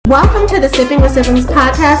Welcome to the Sipping with Siblings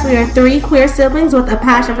podcast. We are three queer siblings with a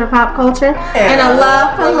passion for pop culture and a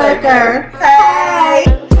love for liquor. Hey!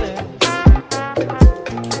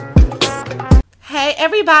 Hey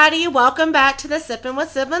everybody, welcome back to the Sipping with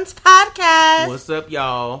Siblings podcast. What's up,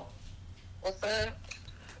 y'all? What's up?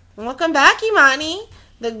 Welcome back, Imani.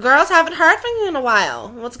 The girls haven't heard from you in a while.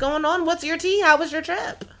 What's going on? What's your tea? How was your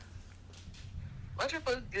trip? My trip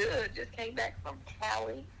was good. Just came back from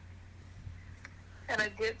Cali. Had a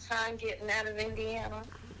good time getting out of Indiana.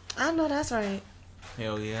 I know that's right.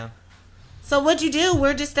 Hell yeah. So what'd you do?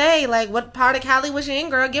 Where'd you stay? Like, what part of Cali was you in,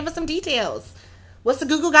 girl? Give us some details. What's the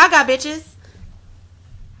Google Gaga, bitches?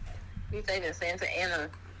 We stayed in Santa Ana,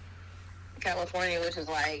 California, which is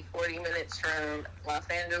like 40 minutes from Los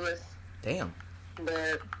Angeles. Damn.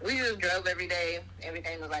 But we just drove every day.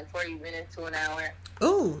 Everything was like 40 minutes to an hour.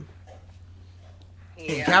 Ooh.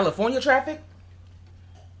 In Yeah. California traffic?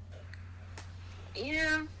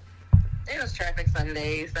 Yeah. There was traffic some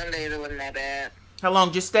days. Some days it wasn't that bad. How long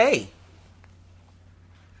did you stay?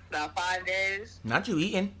 About 5 days. Not you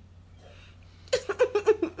eating.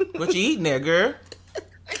 What you eating there, girl?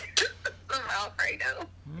 Some Alfredo.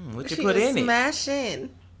 What you She put was in it? smashing.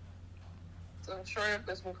 Some shrimp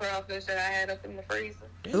and some crawfish that I had up in the freezer.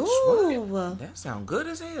 Damn, Ooh. shrimp. That sound good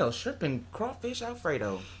as hell. Shrimp and crawfish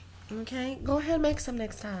Alfredo. Okay, go ahead and make some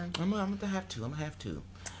next time. I'm gonna have to.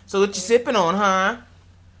 So what you sipping on, huh?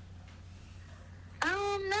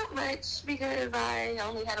 Not much because I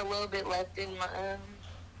only had a little bit left in my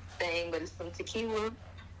thing, but it's some tequila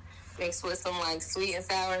mixed with some like sweet and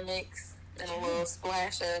sour mix and a little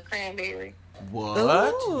splash of cranberry.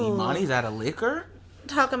 What? Ooh. Imani's out of liquor?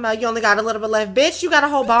 Talking about you only got a little bit left. Bitch, you got a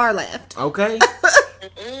whole bar left. Okay.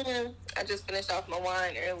 I just finished off my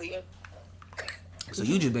wine earlier. So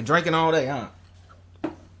you just been drinking all day, huh?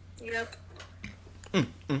 Yep.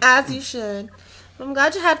 As you should. I'm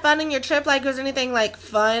glad you had fun in your trip. Like, was anything like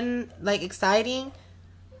fun, like exciting?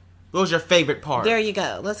 What was your favorite part? There you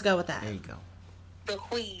go. Let's go with that. There you go. The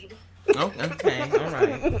weed. Oh, okay. All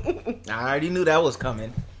right. I already knew that was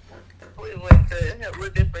coming. We went to a couple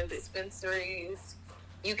of different dispensaries.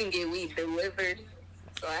 You can get weed delivered.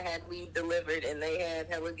 So I had weed delivered and they had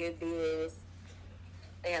hella good deals.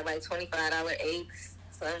 They had like $25 eighths,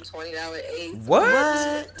 some $20 eighths.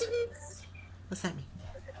 What? What's that mean?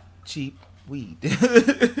 Cheap weed. They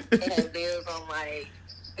had deals on like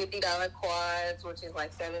 $50 quads, which is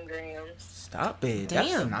like 7 grams. Stop it.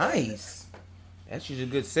 Damn. That's nice. That's usually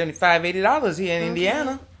a good $75, $80 here in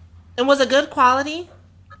Indiana. And was it good quality?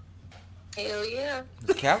 Hell yeah.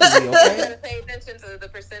 Is Cali You okay? gotta pay attention to the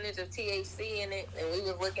percentage of THC in it, and we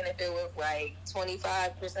was looking if it was like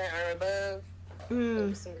 25% or above. It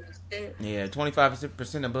was some good shit. Yeah,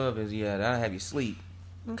 25% above is, that'll have you sleep.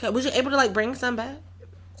 Okay. Was you able to like bring some back?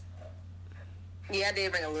 Yeah, I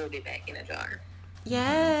did bring a little bit back in a jar.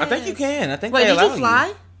 Yeah. I think you can. I think Wait, they did allow you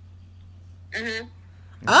fly? Mm-hmm.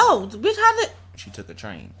 Oh, bitch, how did? She took a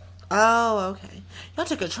train. Oh, okay. Y'all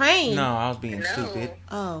took a train. No, I was being No. stupid.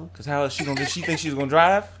 Oh, Cause how is she gonna? She think she was gonna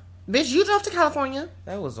drive? bitch, you drove to California.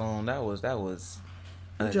 That was.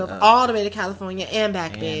 You drove all the way to California and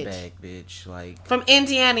back, and bitch. back, bitch. Like, From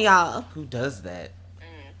Indiana, y'all. who does that?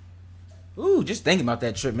 Ooh, just thinking about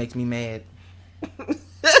that trip makes me mad.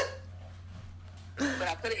 But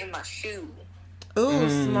I put it in my shoe. Ooh,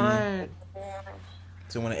 smart.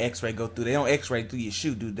 So when the X-ray go through, they don't X-ray through your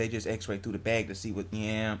shoe, dude. They just X-ray through the bag to see what.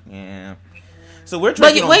 Yeah. So we're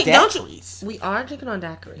drinking Wait, on don't you? daiquiris. We are drinking on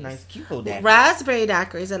daiquiris. Nice, cute little daiquiri Raspberry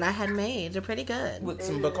daiquiris that I had made. They're pretty good. with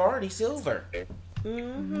some Bacardi Silver.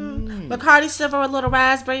 Bacardi Silver with a little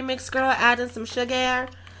raspberry mix, girl. Adding some sugar.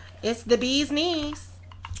 It's the bee's knees.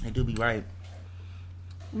 They do be right.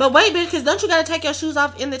 But wait, bitch, because don't you got to take your shoes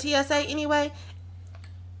off in the TSA anyway?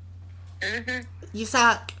 Mm-hmm. You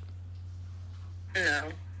sock. No.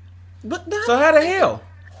 But that, So how the hell?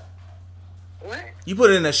 What? You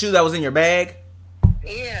put it in a shoe that was in your bag?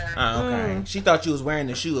 Yeah. Oh, okay. She thought you was wearing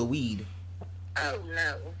the shoe of weed. Oh,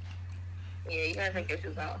 no. Yeah, you gotta take your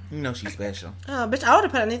shoes off. You know she's special. oh, bitch, I would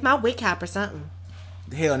have put it underneath my wig cap or something.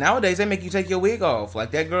 Hell, nowadays they make you take your wig off.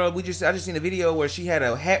 Like that girl, I just seen a video where she had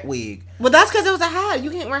a hat wig. Well, that's because it was a hat.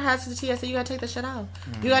 You can't wear hats to the TSA. You got to take the shit off.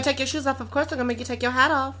 You got to take your shoes off. Of course, they're going to make you take your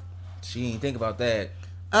hat off. She didn't think about that.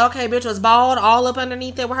 Okay, bitch was bald all up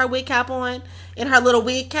underneath it with her wig cap on and her little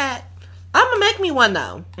wig cap. I'm going to make me one,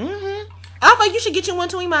 though. I thought you should get you one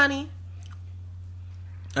too, Imani.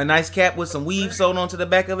 A nice cap with some weave sewn onto the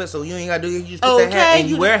back of it, so you ain't gotta do it. You just put that hat, and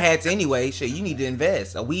you wear hats anyway. Shit, you need to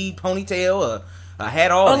invest a weave ponytail, a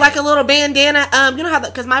hat, all Or that. like a little bandana. You know how,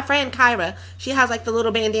 because my friend Kyra, she has like the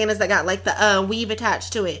little bandanas that got like the weave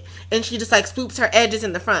attached to it, and she just like swoops her edges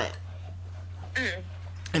in the front.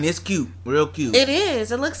 And it's cute. Real cute. It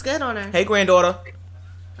is. It looks good on her. Hey, granddaughter.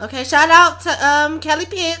 Okay, shout out to Kelly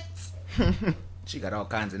Pitts. She got all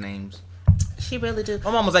kinds of names. She really do.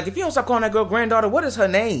 My mom was like, if you don't stop calling that girl granddaughter, what is her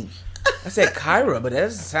name? I said Kyra, but that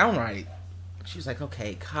doesn't sound right. She was like,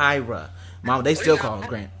 okay, Kyra. Mom, they still call her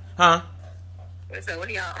grand. Huh? So what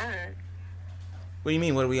are y'all on? What do you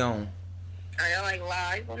mean, what are we on? Are y'all like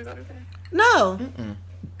live on something? No. Mm-mm.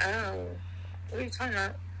 Oh. What are you talking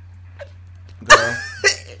about? Girl,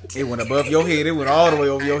 it went above your head. It went all the way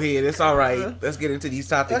over your head. It's all right. Let's get into these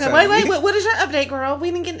topics. Okay, wait. What is your update, girl?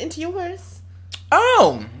 We didn't get into yours.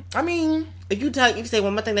 Oh, I mean, if you say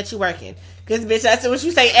one more thing that you working, because bitch, that's what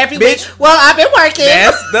you say every week. Well, I've been working.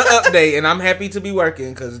 That's the update, and I'm happy to be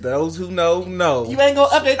working because those who know. You ain't gonna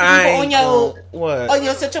update the people on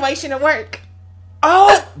your situation at work.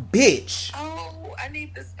 Oh, bitch. Oh, I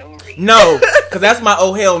need the story. No, because that's my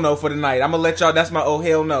oh hell no for the night. I'm gonna let y'all. That's my oh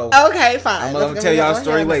hell no. Okay, fine. I'm gonna tell y'all a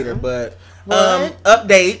story later, but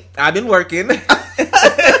update. I've been working.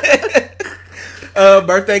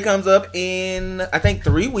 Birthday comes up in I think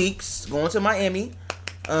 3 weeks. Going to Miami,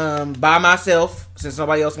 by myself since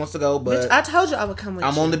nobody else wants to go. But bitch, I told you I would come with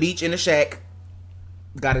you. I'm on the beach in the shack.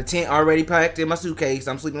 Got a tent already packed in my suitcase.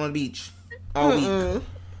 I'm sleeping on the beach all week.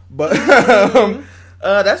 But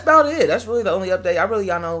that's about it. That's really the only update.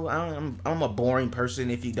 Y'all know I'm a boring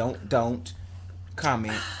person. If you don't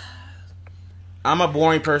comment. I'm a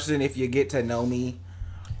boring person. If you get to know me,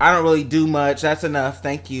 I don't really do much. That's enough.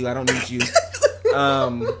 Thank you. I don't need you.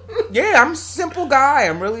 Yeah, I'm a simple guy.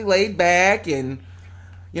 I'm really laid back and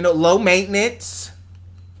low maintenance.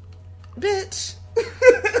 Bitch.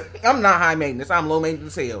 I'm not high maintenance. I'm low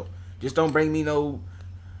maintenance hell. Just don't bring me no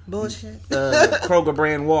bullshit. Kroger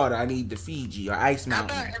brand water. I need the Fiji or Ice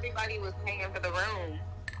Mountain. I thought everybody was paying for the room.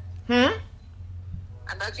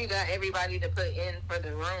 I thought you got everybody to put in for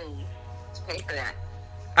the room to pay for that.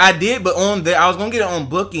 I did, but I was gonna get it on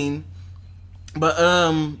booking, but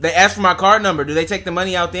they asked for my card number. Do they take the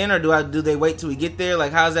money out then, or do they wait till we get there?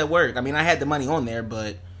 Like, how does that work? I mean, I had the money on there,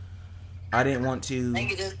 but I didn't want to. I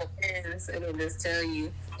think it just depends. It'll just tell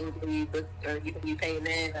you if you book or you pay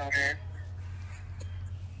then or.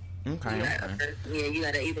 Okay. You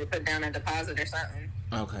gotta either put down a deposit or something.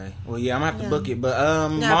 Okay. Well, yeah, I'm gonna have to book it, but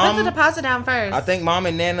Mom, put the deposit down first. I think Mom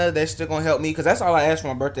and Nana, they're still gonna help me because that's all I asked for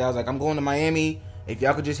my birthday. I was like, I'm going to Miami. If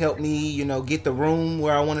y'all could just help me, get the room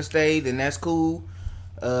where I want to stay, then that's cool.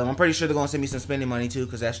 I'm pretty sure they're gonna send me some spending money too,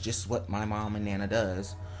 because that's just what my mom and Nana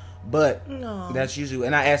does. But that's usually,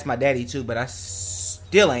 and I asked my daddy too, but I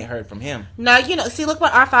still ain't heard from him. No, see, look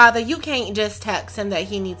what our father. You can't just text him that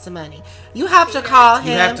he needs some money. You have to call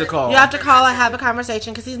him. You have to call. You have to call and have a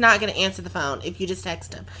conversation because he's not going to answer the phone if you just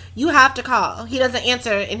text him. You have to call. He doesn't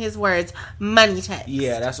answer, in his words, money text.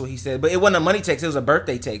 Yeah, that's what he said. But it wasn't a money text. It was a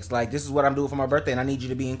birthday text. Like, this is what I'm doing for my birthday, and I need you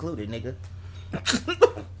to be included, nigga.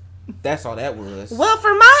 That's all that was. Well,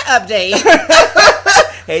 for my update.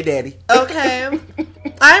 Hey, daddy. Okay.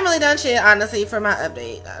 I ain't really done shit, honestly, for my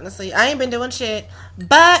update. Honestly, I ain't been doing shit.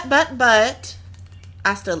 But,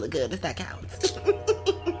 I still look good, if that counts.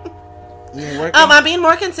 I'm being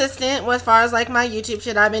more consistent as far as, like, my YouTube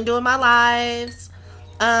shit. I've been doing my lives.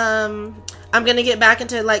 I'm gonna get back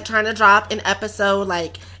into, like, trying to drop an episode,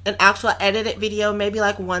 like, an actual edited video, maybe,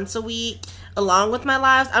 like, once a week, along with my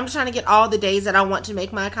lives. I'm just trying to get all the days that I want to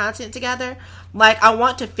make my content together. Like, I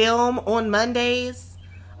want to film on Mondays.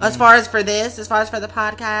 As far as for the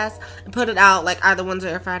podcast, and put it out like either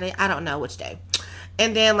Wednesday or Friday. I don't know which day.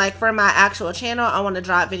 And then like for my actual channel, I want to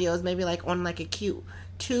drop videos maybe like on like a cute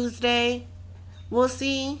Tuesday. We'll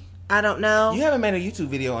see. I don't know. You haven't made a YouTube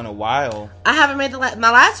video in a while. I haven't made my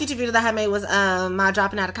last YouTube video that I made was my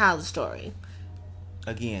dropping out of college story.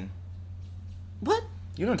 Again. What?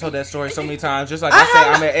 You done told that story so many times. Just like I say,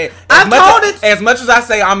 I'm at as much as I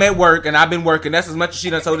say I'm at work and I've been working. That's as much as she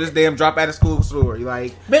done told this damn drop out of school story.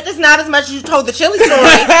 Like, but it's not as much as you told the chili story.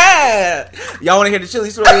 Y'all want to hear the chili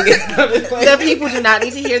story again? The people do not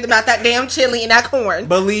need to hear about that damn chili and that corn.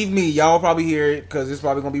 Believe me, y'all will probably hear it because it's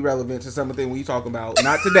probably gonna be relevant to something we talk about.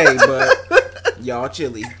 Not today, but y'all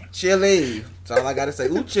chili. That's all I gotta say.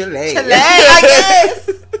 Ooh, chili. I guess.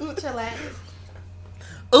 Ooh, chili.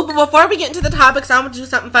 Ooh, but before we get into the topics, I'm going to do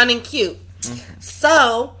something fun and cute. Mm-hmm.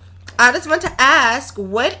 So, I just want to ask,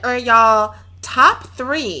 what are y'all top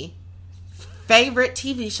 3 favorite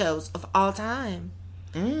TV shows of all time?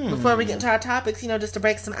 Before we get into our topics, just to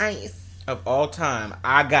break some ice. Of all time,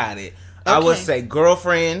 I got it. Okay. I would say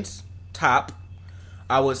Girlfriends, top.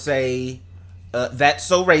 I would say That's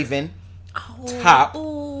So Raven, top.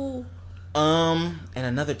 Ooh. And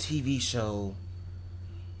another TV show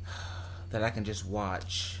that I can just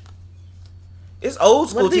watch. It's old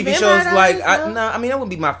school Would it be TV shows. Vampire Like, Diaries, no? I mean, that would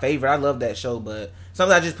be my favorite. I love that show, but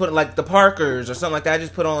something I just put like the Parkers or something like that. I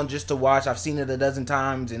just put on just to watch. I've seen it a dozen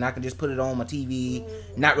times, and I can just put it on my TV,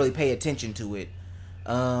 not really pay attention to it.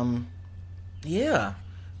 Yeah,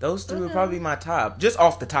 those three would probably be my top. Just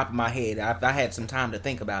off the top of my head, if I had some time to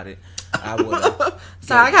think about it, I would.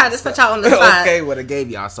 Sorry, I gotta just put y'all on the spot. Okay, would have gave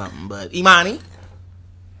y'all something, but Imani.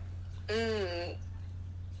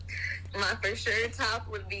 My for sure top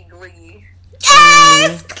would be Glee.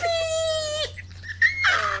 Yes!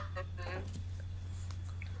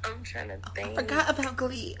 I'm trying to think. I forgot about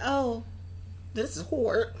Glee. Oh, this is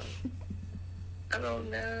horrid. I don't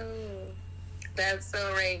know. That's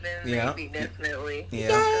So Raven. Yeah. Maybe, definitely. Yeah.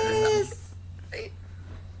 Yes.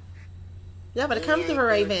 Yeah, but it comes to her,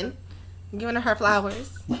 Raven. I'm giving her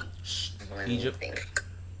flowers. Egypt.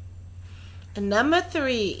 And number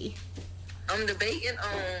 3. I'm debating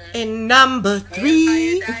on And number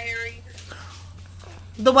 3. Vampire Diaries.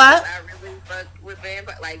 The what? I really fuck with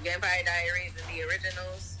Vampire Diaries and the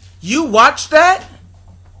originals. You watched that?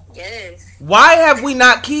 Yes, Why have we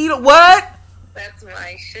not keyed? What? that's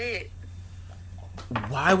my shit.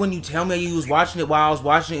 Why wouldn't you tell me you was watching it while I was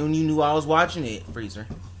watching it when you knew I was watching it, Freezer?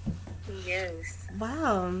 Yes.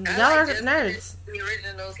 Wow. I Y'all are just nerds. finished the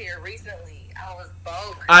originals here recently. I was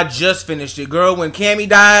bold. I just finished it, girl. When Cammy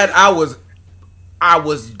died, I was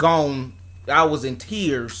gone. I was in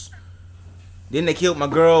tears. Then they killed my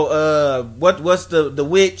girl. What's the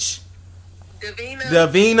witch?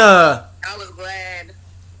 Davina. I was glad.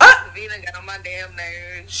 Ah! Davina got on my damn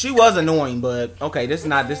nerves. She was annoying, but okay. This is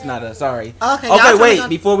not a sorry. Okay, y'all Okay, tell wait. me-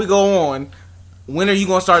 Before we go on, when are you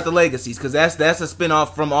gonna start the legacies? Because that's a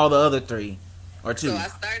spinoff from all the other 3 or 2. So I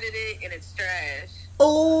started it and it's trash.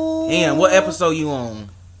 Oh. Damn, what episode you on?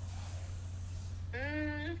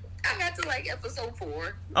 I got to like episode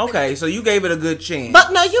 4. Okay, so you gave it a good chance.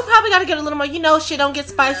 But no, you probably gotta get a little more. You know, shit don't get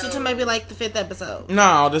spicy No. till maybe like the 5th episode.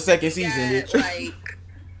 No, the second season, bitch.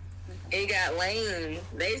 It got lame.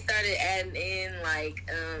 They started adding in like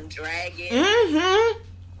dragons Mm-hmm.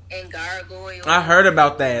 and gargoyles. I heard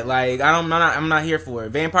about that. Like, I'm not here for it.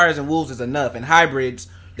 Vampires and wolves is enough, and hybrids.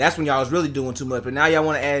 That's when y'all was really doing too much. But now y'all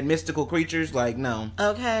want to add mystical creatures? Like, no.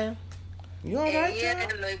 Okay. You all And right, yeah, y'all?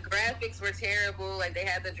 and the graphics were terrible. Like they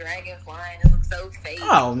had the dragon flying. It looked so fake.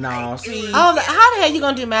 Oh, no, Like, it see. was- Oh, how the hell you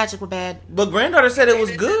gonna do magic with bad? But granddaughter said it was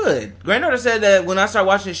good. Granddaughter said that when I start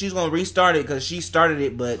watching it, she's gonna restart it because she started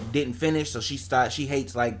it but didn't finish. So she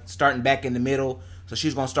hates like starting back in the middle. So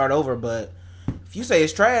she's gonna start over. But if you say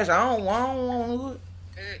it's trash, I don't want to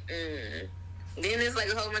do it. Mm-mm. Then it's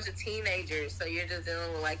like a whole bunch of teenagers, so you're just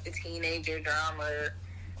dealing with like the teenager drama,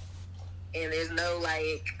 and there's no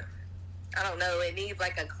like, I don't know, it needs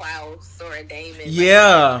like a Klaus or a Damon.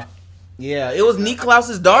 Yeah. Yeah, it was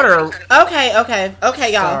Niklaus's daughter. Okay, y'all.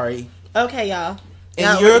 Sorry. Okay, y'all.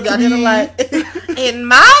 And Y'all- your y'all did a lot. In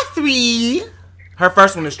my 3, Her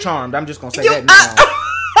first one is Charmed. I'm just gonna say You- that now.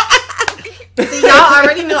 see, y'all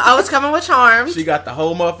already knew I was coming with Charmed. She got the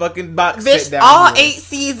whole motherfucking box Bitch, set down all here. 8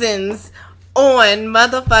 seasons on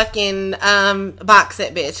motherfucking box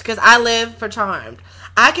set, bitch. Because I live for Charmed.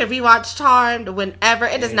 I can rewatch Charmed whenever.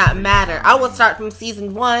 It does not matter. I will start from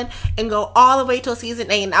season 1 and go all the way till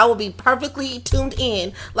season 8, and I will be perfectly tuned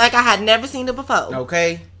in like I had never seen it before.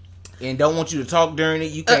 Okay, and don't want you to talk during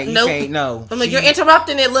it. You can't. nope. You can't. No. I'm like, you're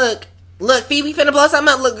interrupting it. Look, Phoebe finna blow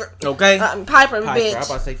something up. Look, Okay. Piper, Piper, bitch. I'm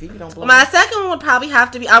about to say Phoebe don't blow. My second one would probably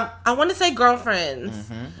have to be. I want to say Girlfriends.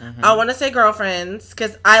 Mm-hmm, I want to say Girlfriends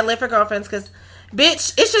because I live for Girlfriends. Because,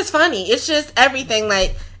 bitch, it's just funny. It's just everything.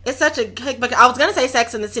 Like, it's such a kickback. I was gonna say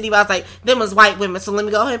Sex in the City, but I was like, them was white women, so let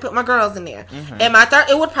me go ahead and put my girls in there. Mm-hmm. And my third,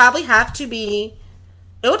 it would probably have to be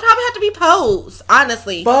Pose.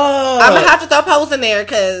 Honestly, Fuck. I'm gonna have to throw Pose in there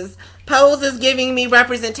because Pose is giving me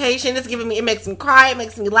representation. It makes me cry. It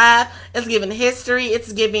makes me laugh. It's giving history.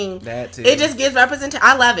 It's giving. That too. It just gives representation.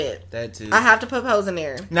 I love it. That too. I have to put Pose in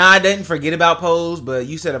there. Nah, I didn't forget about Pose, but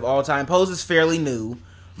you said of all time, Pose is fairly new.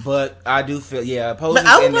 But I do feel, Pose. But is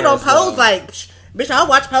I would in put there on as well. Pose like, bitch, I'll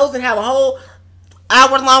watch Pose and have a whole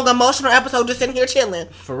hour-long emotional episode just sitting here chilling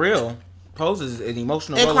For real. Pose is an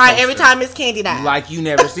emotional and roller cry every coaster. time Miss Candy dies. Like you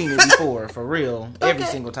never seen it before. For real. Every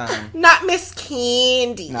Okay. single time. Not Miss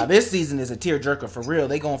Candy. Now this season is a tearjerker for real.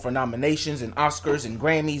 They going for nominations and Oscars and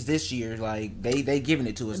Grammys this year. Like they giving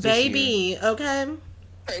it to us this year. Baby, okay?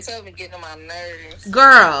 It's been getting on my nerves.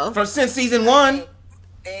 Girl, Since season 1.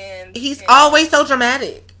 And he's always so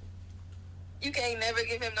dramatic. You can't never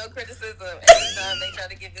give him no criticism every time they try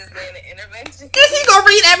to give this man an intervention. Is he gonna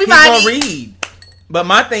read He's everybody? gonna read. But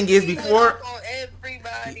my thing is He put before up on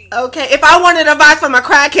everybody. Okay, if I wanted advice from a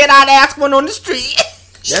crackhead, I'd ask one on the street.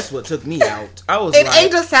 That's what took me out. I was And like,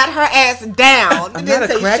 Angel sat her ass down I'm and not didn't a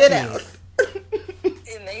say shit crackhead. else.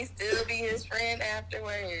 And they still be his friend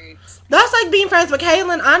afterwards. That's like being friends with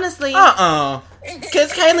Kaylin, honestly.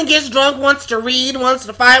 Because Kaylin gets drunk, wants to read, wants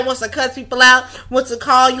to fight, wants to cuss people out, wants to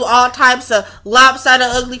call you all types of lopsided,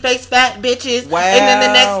 ugly face, fat bitches. Wow. And then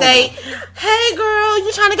the next day, hey girl,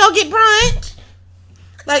 you trying to go get brunch?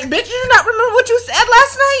 Like, bitch, you not remember what you said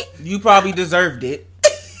last night? You probably deserved it.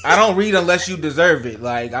 I don't read unless you deserve it.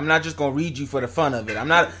 Like, I'm not just gonna read you for the fun of it. I'm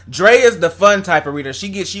not. Dre is the fun type of reader.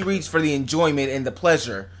 She reads for the enjoyment and the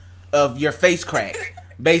pleasure of your face crack.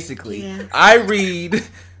 Basically, Yeah. I read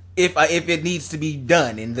if it needs to be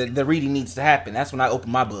done and the reading needs to happen. That's when I open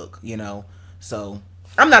my book. You know, so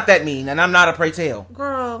I'm not that mean, and I'm not a pray tell.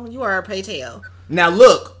 Girl, you are a pay tell. Now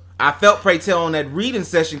look, I felt pray tell on that reading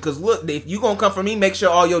session because look, if you gonna come for me, make sure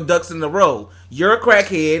all your ducks in a row. You're a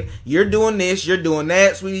crackhead. You're doing this. You're doing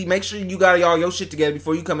that, sweetie. Make sure you got all your shit together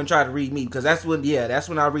before you come and try to read me because that's when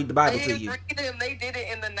I read the Bible to you. They did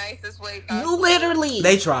it in the nicest way. You literally.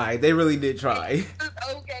 They tried. They really did try.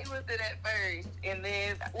 I was okay with it at first, and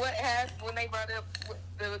then what happened when they brought up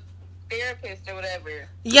the therapist or whatever?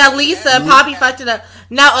 Yeah, Lisa, Poppy fucked it up.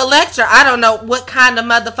 Now, Electra, I don't know what kind of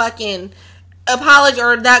motherfucking apology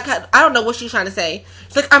or that kind. I don't know what she's trying to say.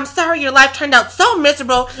 It's like, I'm sorry your life turned out so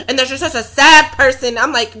miserable and that you're such a sad person.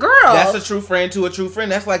 I'm like, girl. That's a true friend to a true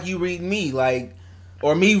friend. That's like you reading me, like,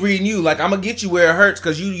 or me reading you. Like, I'm gonna get you where it hurts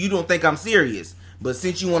because you don't think I'm serious. But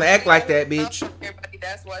since you want to act like that, bitch. Everybody,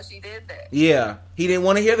 that's why she did that. Yeah, he didn't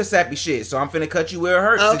want to hear the sappy shit, so I'm finna cut you where it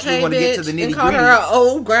hurts. Since Okay, you want to bitch. get to the nitty And called gritty. her an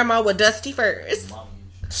old grandma with dusty furs.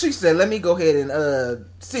 She said, "Let me go ahead and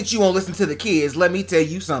since you won't listen to the kids, let me tell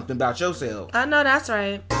you something about yourself." I know that's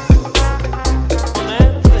right.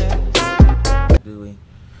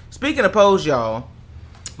 Speaking of pose, y'all,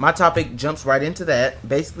 my topic jumps right into that.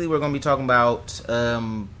 Basically, we're going to be talking about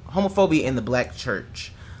homophobia in the black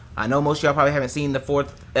church. I know most of y'all probably haven't seen the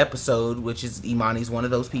 4th episode, which is Imani's one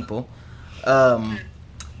of those people.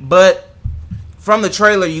 But from the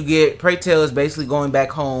trailer, you get Pray Tell is basically going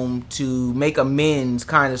back home to make amends,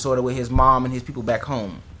 kind of, sort of, with his mom and his people back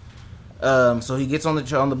home. So he gets on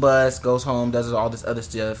the bus, goes home, does all this other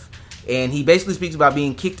stuff. And he basically speaks about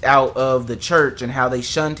being kicked out of the church and how they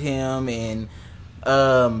shunned him and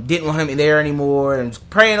didn't want him in there anymore and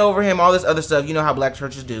praying over him, all this other stuff. You know how black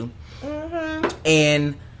churches do. Mm-hmm.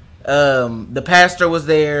 And the pastor was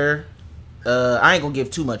there. I ain't gonna give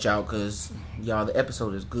too much out because, y'all, the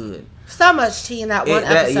episode is good. So much tea in that one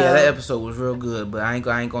episode. Yeah, that episode was real good, but I ain't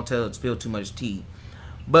gonna spill too much tea.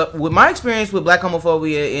 But with my experience with black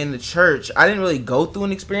homophobia in the church, I didn't really go through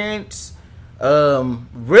an experience.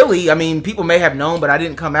 Really, I mean, people may have known, but I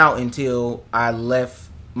didn't come out until I left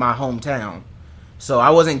my hometown. So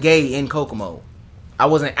I wasn't gay in Kokomo. I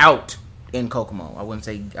wasn't out in Kokomo. I wouldn't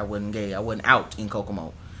say I wasn't gay. I wasn't out in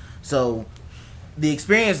Kokomo. So the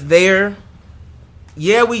experience there,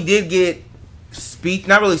 yeah, we did get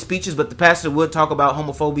not really speeches, but the pastor would talk about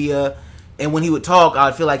homophobia. And when he would talk, I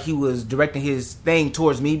would feel like he was directing his thing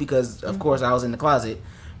towards me because, of course, I was in the closet.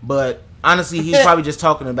 But honestly, he's probably just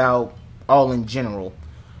talking about all in general.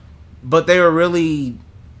 But they were really,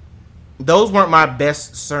 those weren't my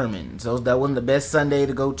best sermons. That wasn't the best Sunday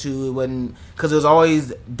to go to. It wasn't, because it was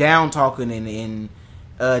always down talking and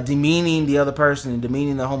demeaning the other person and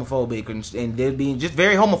demeaning the homophobic and they're being just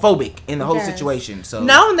very homophobic in the whole situation. So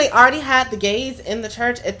knowing they already had the gays in the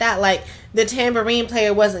church, at that, like, the tambourine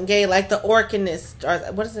player wasn't gay, like the organist, or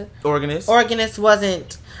what is it? Organist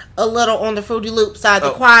wasn't a little on the Fruity Loop side,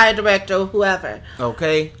 the choir director or whoever.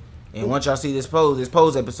 Okay. And once y'all see this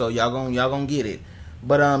pose episode, y'all gonna get it.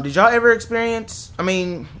 But did y'all ever experience? I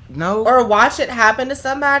mean, no, or watch it happen to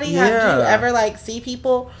somebody? Yeah. Did you ever like see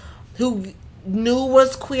people who knew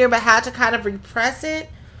was queer but had to kind of repress it,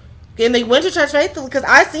 and they went to church faithfully? Because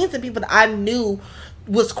I seen some people that I knew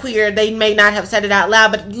was queer. They may not have said it out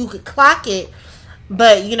loud, but you could clock it.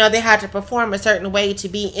 But you know, they had to perform a certain way to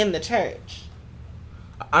be in the church.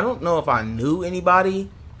 I don't know if I knew anybody.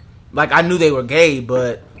 Like, I knew they were gay,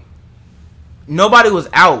 but nobody was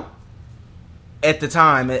out at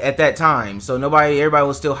that time. So everybody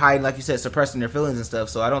was still hiding, like you said, suppressing their feelings and stuff.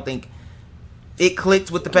 So I don't think it clicked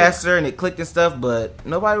with the pastor and it clicked and stuff, but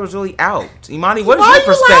nobody was really out. Imani, what is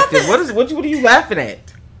your perspective? What are you laughing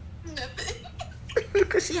at?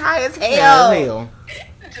 Because she high as hell. Drea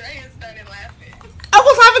started laughing. I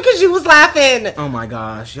was laughing because you was laughing. Oh my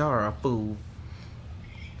gosh, y'all are a fool.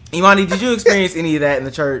 Imani, did you experience any of that in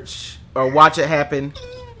the church or watch it happen?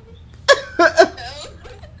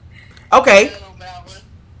 Okay.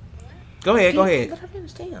 Go ahead. Let her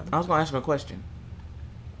finish, damn. I was going to ask her a question.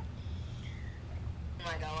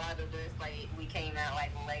 Like, a lot of this, like, probably came out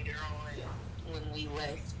like later on when we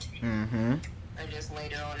left. Mm-hmm. Or just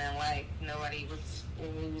later on in life. Nobody was,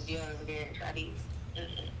 when we was young, everybody.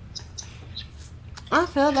 I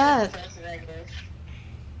feel that. That's what I guess.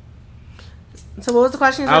 So what was the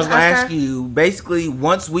question? I was going to ask you, basically,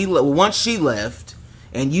 once she left,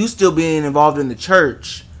 and you still being involved in the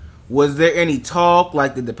church, was there any talk?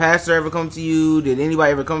 Like, did the pastor ever come to you? Did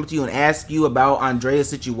anybody ever come to you and ask you about Andrea's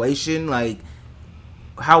situation? Like,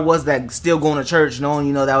 how was that still going to church, knowing,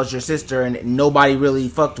 you know, that was your sister, and nobody really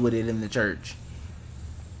fucked with it in the church?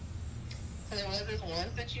 So there was this one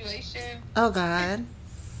situation. Oh, God.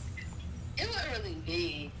 It wasn't really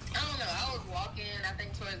big. I don't know. I was walking, I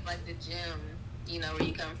think, towards, like, the gym, you know, where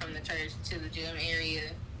you come from the church to the gym area.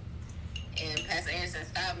 And Pastor Anderson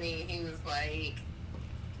stopped me. He was like,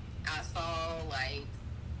 I saw, like,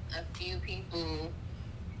 a few people.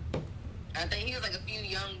 I think he was like a few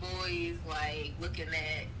young boys, like, looking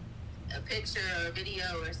at a picture or a video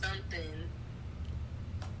or something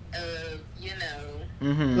of, you know,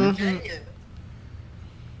 Mm-hmm. Drea.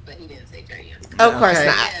 But he didn't say Drea. Of course Okay.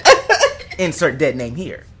 not. Insert dead name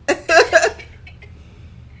here. And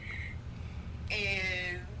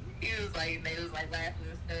he was like, they was like laughing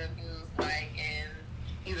and stuff. He was like, and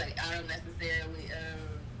he's like, I don't necessarily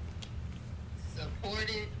support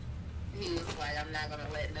it. He was like, I'm not gonna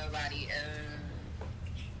let nobody,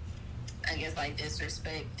 I guess, like,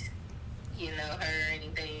 disrespect, you know, her or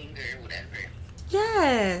anything or whatever.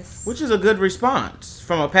 Yes. Which is a good response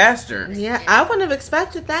from a pastor. Yeah, I wouldn't have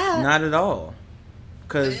expected that. Not at all. But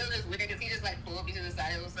Because it was just weird because he just like pulled me to the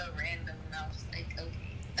side. It was so random, and I was just like, okay.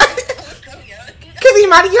 I was so young. Because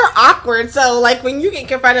Imani, you're awkward, so like when you get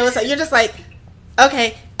confronted with something, you're just like,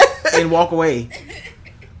 okay. and walk away.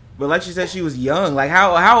 But like she said, she was young. Like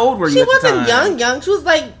how old were you? She at the wasn't time? young. She was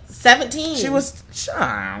like 17. She was.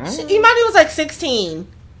 Imani was like 16.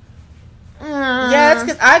 Yeah, it's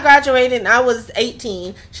because I graduated and I was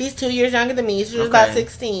 18. She's 2 years younger than me. She was about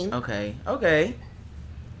 16. Okay.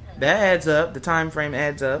 That adds up. The time frame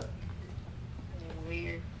adds up.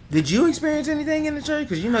 Weird. Did you experience anything in the church?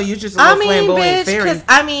 Because you know you're just a little flamboyant fairy. Because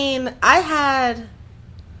I had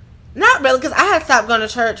not really, because I had stopped going to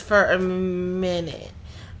church for a minute.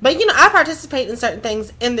 But you know, I participate in certain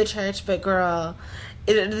things in the church. But girl,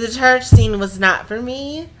 the church scene was not for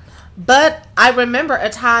me. But I remember a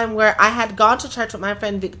time where I had gone to church with my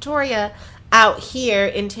friend Victoria out here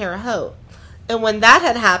in Terre Haute. And when that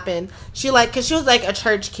had happened, because she was like a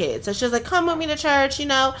church kid. So she was like, come with me to church, you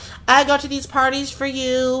know. I go to these parties for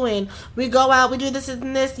you. And we go out, we do this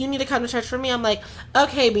and this. You need to come to church for me. I'm like,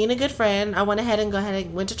 okay, being a good friend, I went ahead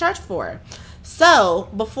and went to church for her. So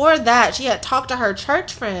before that, she had talked to her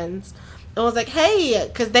church friends and was like, hey,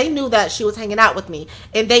 because they knew that she was hanging out with me.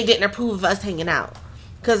 And they didn't approve of us hanging out.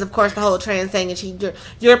 Because, of course, the whole trans thing, and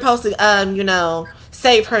you're supposed to, you know,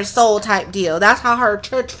 save her soul type deal. That's how her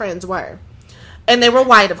church friends were. And they were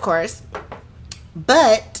white, of course.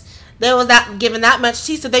 But there was that given that much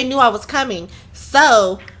tea, so they knew I was coming.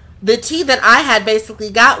 So the tea that I had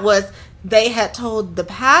basically got was they had told the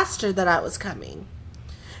pastor that I was coming.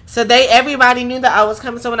 So everybody knew that I was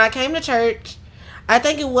coming. So when I came to church, I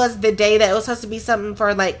think it was the day that it was supposed to be something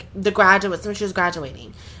for, like, the graduates when she was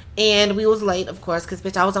graduating. And we was late, of course, because,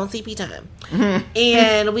 bitch, I was on CP time.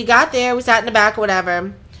 And we got there. We sat in the back or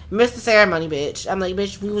whatever. Missed the ceremony, bitch. I'm like,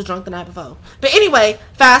 bitch, we was drunk the night before. But anyway,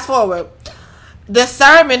 fast forward. The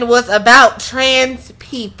sermon was about trans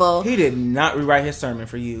people. He did not rewrite his sermon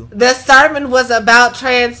for you. The sermon was about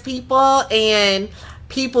trans people and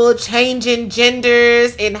people changing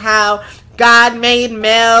genders and how God made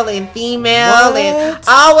male and female. What? And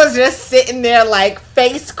I was just sitting there like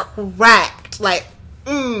face cracked. Like,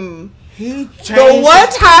 He changed the one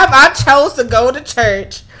time I chose to go to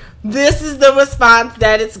church, this is the response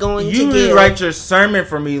that it's going to give. You rewrite your sermon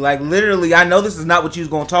for me. Like, literally, I know this is not what you was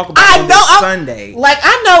going to talk about I on know, this Sunday. Like,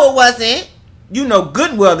 I know it wasn't. You know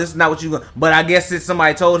good well this is not what you going to... But I guess since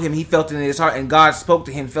somebody told him, he felt it in his heart, and God spoke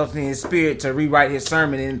to him, felt it in his spirit to rewrite his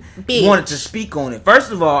sermon, and Bitch. wanted to speak on it.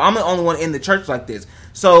 First of all, I'm the only one in the church like this.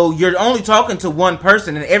 So you're only talking to one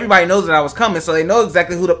person, and everybody knows that I was coming, so they know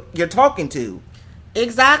exactly who you're talking to.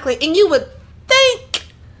 Exactly. And you would think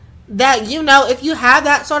that, you know, if you have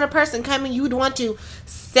that sort of person coming, you would want to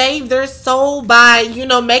save their soul by, you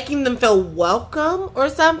know, making them feel welcome or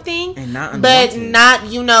something. And not but unwanted. not,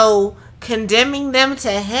 you know, condemning them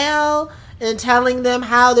to hell and telling them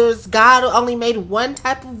how there's God who only made one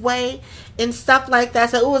type of way and stuff like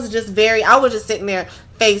that. So it was just I was just sitting there,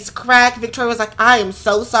 face cracked. Victoria was like, I am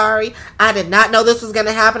so sorry. I did not know this was going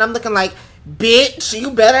to happen. I'm looking like, bitch, you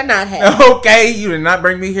better not have. Okay, you did not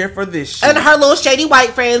bring me here for this shit. And her little shady white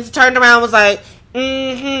friends turned around and was like,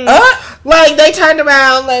 Mm-hmm. Like they turned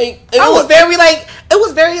around, like it was very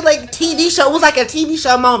like TV show. It was like a TV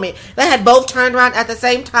show moment. They had both turned around at the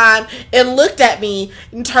same time and looked at me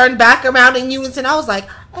and turned back around in unison. I was like,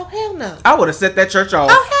 oh hell no! I would have set that church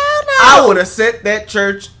off. Oh hell no! I would have set that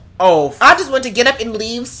church off. I just want to get up and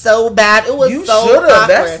leave so bad. It was you so should have. awkward.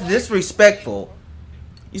 That's disrespectful.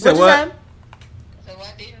 You said what? So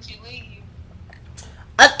why didn't you leave?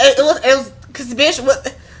 It was because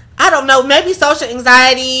bitch. I don't know. Maybe social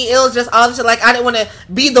anxiety. It was just all this shit. Like I didn't want to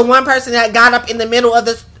be the one person that got up in the middle of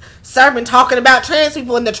the sermon talking about trans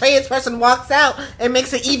people, and the trans person walks out and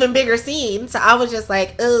makes an even bigger scene. So I was just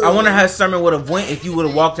like, ugh. I wonder how his sermon would have went if you would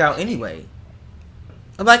have walked out anyway.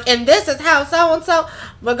 I'm like, and this is how so and so.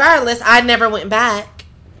 Regardless, I never went back.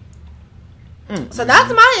 Mm-hmm. So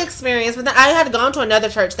that's my experience. But then I had gone to another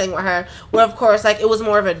church thing with her, where of course, like it was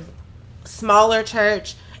more of a smaller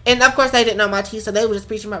church. And of course, they didn't know my tea, so they were just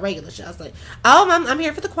preaching about regular shit. I was like, "Oh, I'm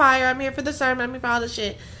here for the choir. I'm here for the sermon. I'm here for all this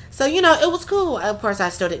shit." So it was cool. Of course, I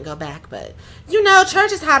still didn't go back, but church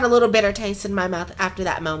has had a little bitter taste in my mouth after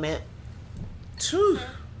that moment. Whew.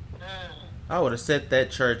 I would have set that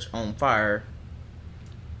church on fire.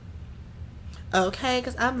 Okay,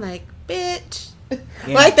 because I'm like, bitch,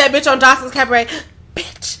 like that bitch on Dawson's Cabaret,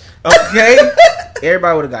 bitch. Okay,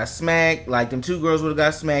 everybody would have got smacked. Like them two girls would have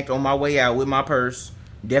got smacked on my way out with my purse.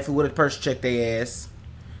 Definitely would have purse checked their ass.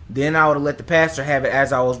 Then I would have let the pastor have it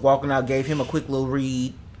as I was walking out, gave him a quick little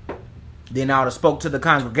read. Then I would have spoke to the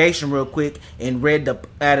congregation real quick and read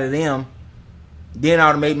out of them. Then I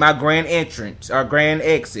would have made my grand entrance, or grand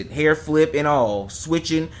exit, hair flip and all,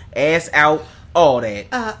 switching, ass out, all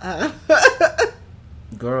that.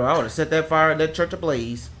 Girl, I would have set that fire at that church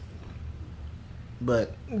ablaze.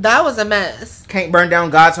 But that was a mess. Can't burn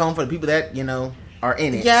down God's home for the people that, are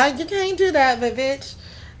in it. Yeah, you can't do that, but bitch,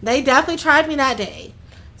 they definitely tried me that day.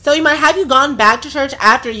 So have you gone back to church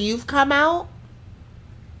after you've come out?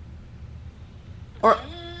 Or I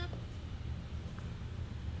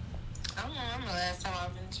don't remember the last time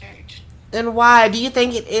I've been to church. And why? Do you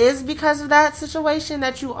think it is because of that situation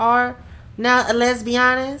that you are now a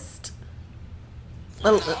lesbianist?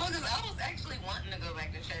 I was actually wanting to go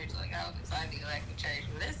back to church. Like, I was excited to go back to church.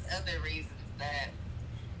 But there's other reasons that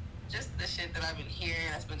just the shit that I've been hearing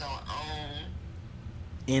that's been going on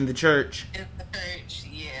in the church.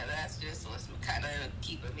 Yeah, that's just what's kind of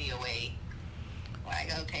keeping me away.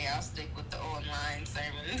 Like, okay, I'll stick with the online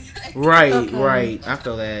sermons. Right, okay. Right. I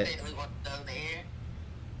feel that. I really want to go there.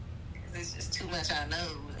 Because it's just too much I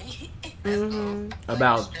know.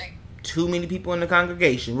 About too many people in the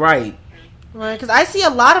congregation. Right. Right, because I see a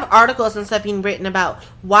lot of articles and stuff being written about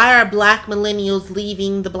why are black millennials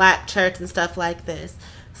leaving the black church and stuff like this.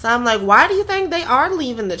 So I'm like, why do you think they are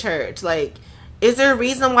leaving the church? Like, is there a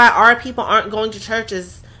reason why our people aren't going to church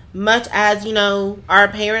as much as, our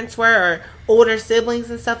parents were or older siblings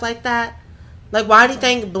and stuff like that? Like, why do you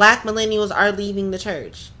think black millennials are leaving the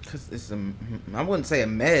church? Because it's I wouldn't say a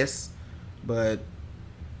mess, but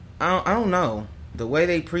I don't know. The way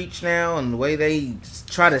they preach now and the way they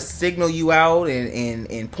try to signal you out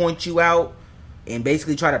and point you out and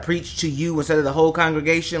basically try to preach to you instead of the whole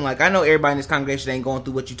congregation. Like, I know everybody in this congregation ain't going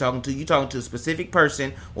through what you're talking to. You're talking to a specific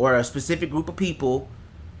person or a specific group of people.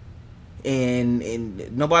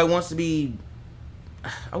 And nobody wants to be,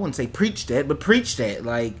 I wouldn't say preached at, but preached at.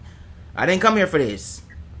 Like, I didn't come here for this.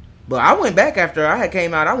 But I went back after I had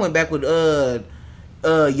came out. I went back with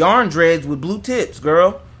yarn dreads with blue tips,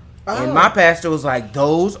 girl. Oh. And my pastor was like,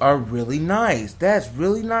 those are really nice. That's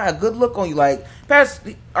really nice. A good look on you. Like,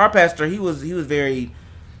 our pastor, he was very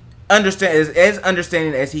as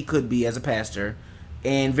understanding as he could be as a pastor,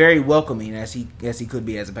 and very welcoming as he could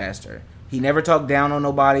be as a pastor. He never talked down on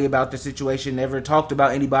nobody about the situation, never talked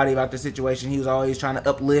about anybody about the situation. He was always trying to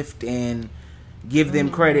uplift and give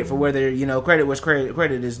them credit for whether, credit was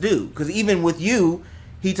credit is due. Because even with you,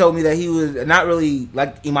 he told me that he was not really,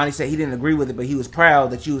 like Imani said, he didn't agree with it, but he was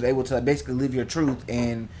proud that you was able to basically live your truth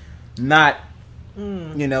and not,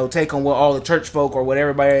 take on what all the church folk or what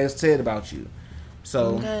everybody else said about you.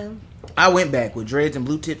 So, okay. I went back with dreads and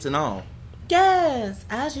blue tips and all. Yes,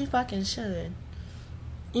 as you fucking should.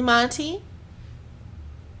 Imani?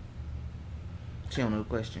 She don't know the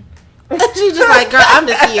question. She's just like, girl, I'm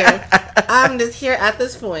just here. I'm just here at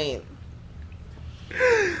this point.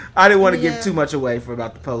 I didn't want to give too much away for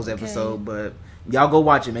about the Pose episode, but y'all go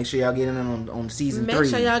watch it. Make sure y'all get in on season 3. Make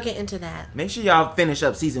sure y'all get into that. Make sure y'all finish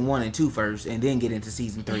up season 1 and 2 first, and then get into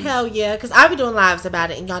season 3. Hell yeah, because I'll be doing lives about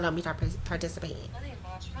it, and y'all don't be participating.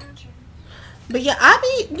 But yeah,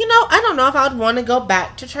 I don't know if I would want to go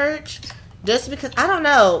back to church, just because I don't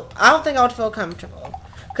know. I don't think I would feel comfortable.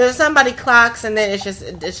 Because if somebody clocks and then it's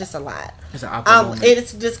just a lot. It's an awkward moment.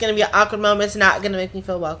 It's just going to be an awkward moment. It's not going to make me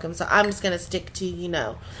feel welcome. So I'm just going to stick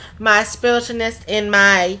to, my spiritualness and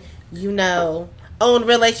my, own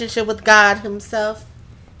relationship with God himself.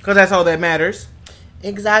 Because that's all that matters.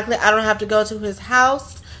 Exactly. I don't have to go to his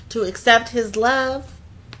house to accept his love.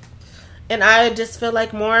 And I just feel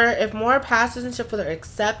like if more pastors and stuff were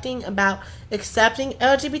accepting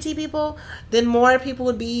LGBT people, then more people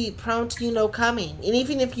would be prone to, coming. And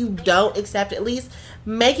even if you don't accept it, at least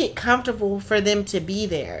make it comfortable for them to be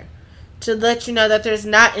there. To let you know that there's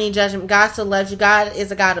not any judgment. God still loves you. God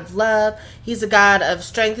is a God of love. He's a God of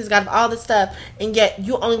strength. He's a God of all this stuff. And yet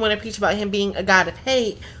you only want to preach about him being a God of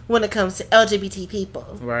hate when it comes to LGBT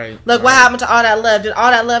people. Right. Look, what happened to all that love? Did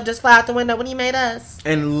all that love just fly out the window when he made us?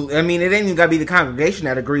 And, I mean, it ain't even got to be the congregation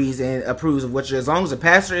that agrees and approves of what you're... As long as the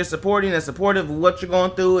pastor is supporting and supportive of what you're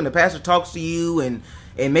going through, and the pastor talks to you and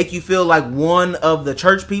make you feel like one of the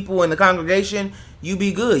church people in the congregation, you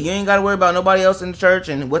be good. You ain't got to worry about nobody else in the church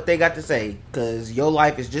and what they got to say, because your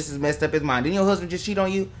life is just as messed up as mine. Didn't your husband just cheat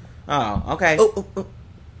on you? Oh, okay. Sometimes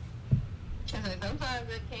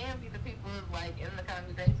it can be the people in the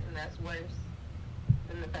congregation that's worse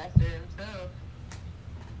than the pastor himself.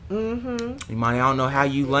 Mm-hmm. Imani, I don't know how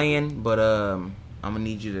you laying, but I'm gonna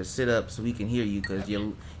need you to sit up so we can hear you, because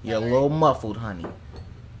you're a little muffled, honey.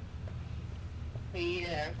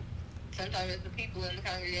 Yeah. Sometimes it's the people in the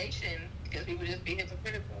congregation, because people just be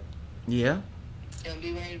hypocritical. Yeah. Don't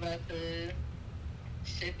be worried about the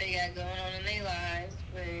shit they got going on in their lives,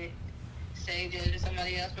 but stay judging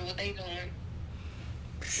somebody else for what they doing.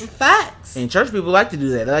 Facts. And church people like to do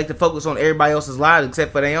that. They like to focus on everybody else's lives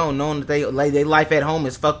except for their own, knowing that their life at home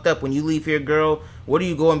is fucked up. When you leave here, girl, what are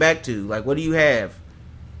you going back to? Like, what do you have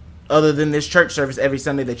other than this church service every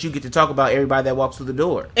Sunday that you get to talk about everybody that walks through the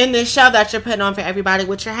door? And this show that you're putting on for everybody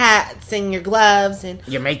with your hats and your gloves and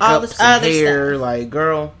your makeup, all this some other hair. stuff. Like,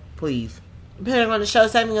 girl, please. Putting on the show,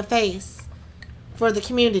 saving a face for the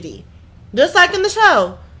community. Just like in the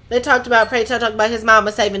show. They talked about, Pray Tell talked about his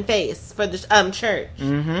mama saving face for the church.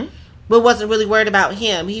 Mm-hmm. But wasn't really worried about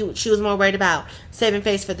him. She was more worried about saving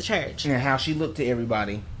face for the church. And how she looked to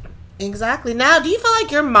everybody. Exactly. Now, do you feel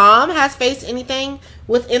like your mom has faced anything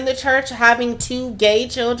within the church, having 2 gay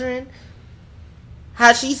children?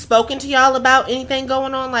 Has she spoken to y'all about anything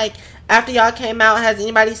going on? Like, after y'all came out, has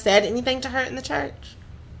anybody said anything to her in the church?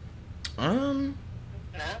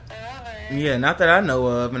 Yeah, not that I know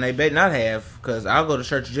of, and they better not have, because I'll go to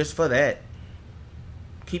church just for that.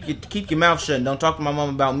 Keep your mouth shut and don't talk to my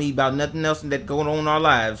mom about me, about nothing else that's going on in our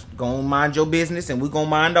lives. Go on, mind your business, and we're going to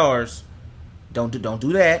mind ours. Don't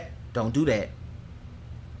do that. Don't do that.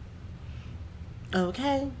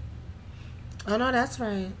 Okay. Oh, no, that's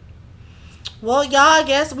right. Well, y'all, I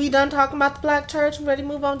guess we done talking about the black church. I'm ready to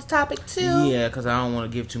move on to topic 2. Yeah, because I don't want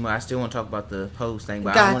to give too much. I still want to talk about the Pose thing,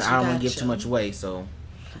 but Gotcha, I don't want to give too much away, so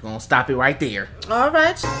we're going to stop it right there. All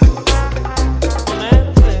right.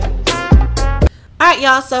 All right,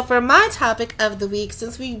 y'all. So for my topic of the week,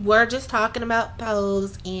 since we were just talking about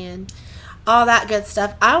Pose and all that good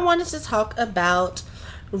stuff, I wanted to talk about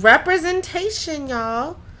representation,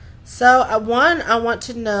 y'all. So, I want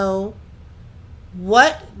to know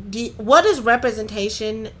what does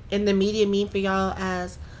representation in the media mean for y'all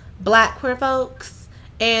as black queer folks?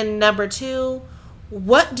 And number 2,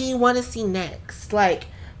 what do you want to see next? Like,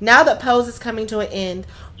 now that Pose is coming to an end,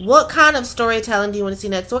 what kind of storytelling do you want to see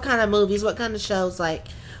next? What kind of movies? What kind of shows? Like,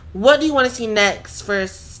 what do you want to see next for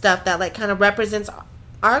stuff that, like, kind of represents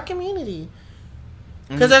our community?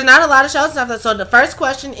 Because there's not a lot of shows and stuff. So the first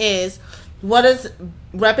question is, what does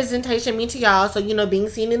representation mean to y'all? So, being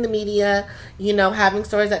seen in the media, having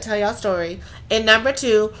stories that tell y'all story. And number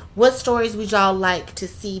 2, what stories would y'all like to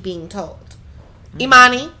see being told?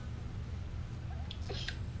 Imani?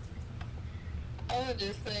 I would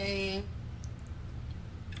just say,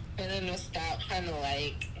 for them to stop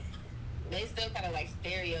they still kind of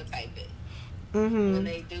stereotype it when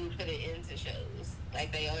they do put it into shows.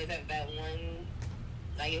 Like, they always have that one,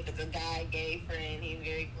 like, if it's a guy, gay friend, he's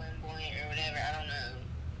very flamboyant or whatever, I don't know,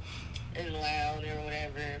 and loud or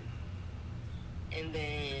whatever. And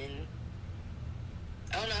then,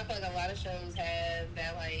 I don't know, I feel like a lot of shows have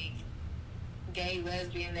that, like, gay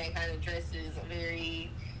lesbian that kind of dresses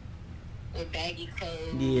very, with baggy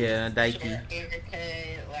clothes. Yeah, dykey. Short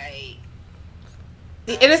haircut, like.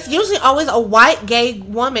 And it's usually always a white gay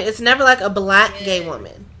woman. It's never like a black gay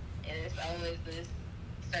woman. And it's always this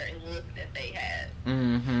certain look that they have.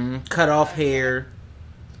 Mm-hmm. Cut off hair.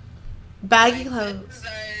 Baggy Like, clothes. sisters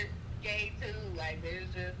are gay too. Like, there's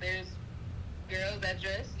girls that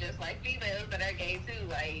dress just like females that are gay too.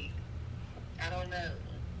 Like, I don't know.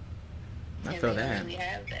 I and feel they that. don't really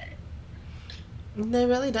have that. They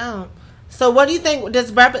really don't. So what do you think? What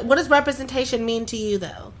does representation mean to you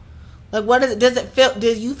though? Like, what is it? Does it feel? Do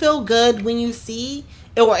you feel good when you see,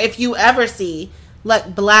 or if you ever see,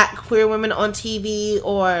 like black queer women on TV,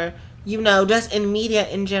 or just in media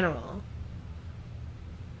in general?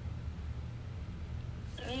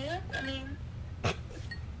 Yeah, I mean, I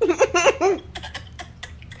don't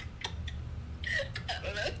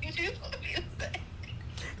know what you want me to say.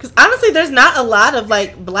 Because honestly, there's not a lot of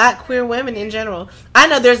like black queer women in general. I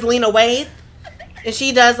know there's Lena Waithe, and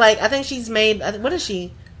she does I think she's made. What is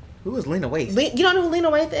she? Who is Lena Waithe? You don't know who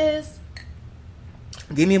Lena Waithe is?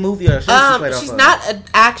 Give me a movie or a show she played off She's of. not an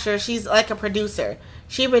actor. She's like a producer.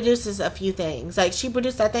 She produces a few things. Like she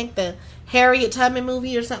produced, I think, the Harriet Tubman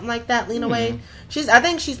movie or something like that. Lena Waithe. I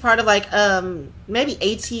think she's part of maybe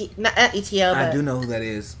not ATL. But I do know who that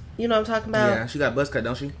is. You know what I'm talking about? Yeah, she got buzz cut,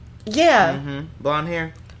 don't she? Yeah. Mm-hmm. Blonde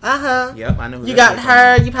hair. Yep, I know who you that got is.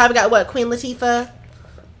 her. You probably got Queen Latifah,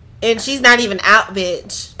 and she's not even out,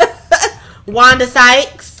 bitch. Wanda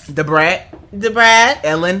Sykes, The Brat.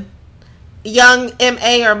 Ellen. Young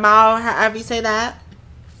M.A. or Ma, however you say that.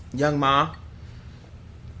 Young Ma.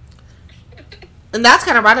 And that's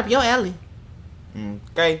kind of right up your alley.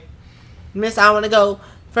 Okay. Miss, I want to go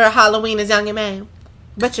for Halloween as Young M.A.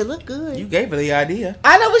 But you look good. You gave her the idea.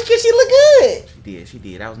 I know, which she look good. She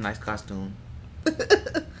did. That was a nice costume.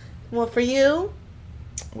 Well, for you,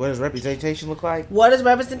 What does representation look like? what does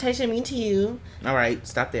representation mean to you? All right,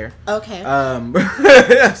 stop there. Okay.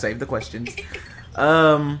 Save the questions.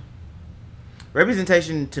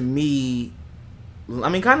 Representation to me, I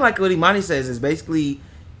mean, kind of like what Imani says, is basically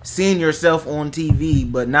seeing yourself on TV,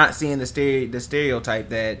 but not seeing the stereotype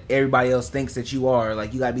that everybody else thinks that you are.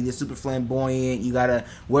 Like, you gotta be this super flamboyant, you gotta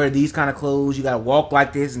wear these kind of clothes, you gotta walk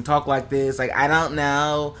like this and talk like this. Like, I don't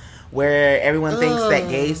know where everyone thinks that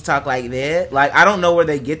gays talk like that. Like, I don't know where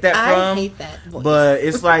they get that from. I hate that voice. But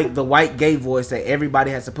it's like the white gay voice that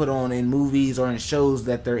everybody has to put on in movies or in shows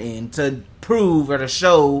that they're in to prove or to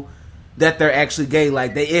show that they're actually gay.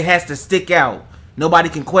 Like, it has to stick out. Nobody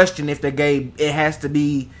can question if they're gay. It has to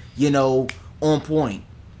be, on point.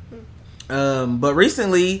 But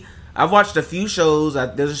recently, I've watched a few shows.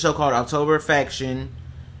 There's a show called October Faction.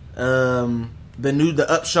 The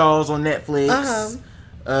Upshaws on Netflix.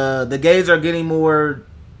 The gays are getting more,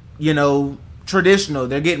 traditional.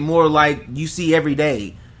 They're getting more like you see every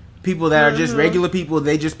day. People that are just regular people,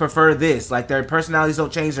 they just prefer this. Like, their personalities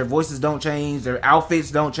don't change, their voices don't change, their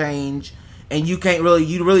outfits don't change. And you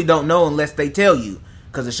really don't know unless they tell you.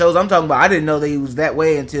 Because the shows I'm talking about, I didn't know they was that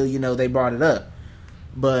way until, they brought it up.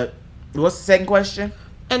 But, what's the second question?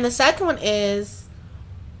 And the second one is,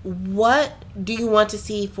 what do you want to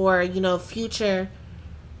see for, future,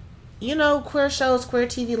 queer shows, queer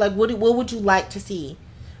TV? Like, what would you like to see?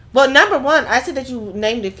 Well, number one, I see that you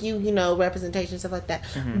named a few, representation, stuff like that.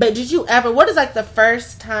 Mm-hmm. But did you ever, what is like the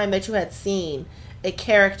first time that you had seen a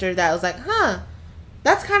character that was like,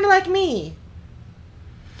 that's kind of like me?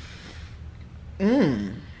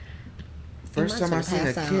 First time I seen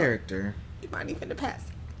a character. You might even to pass.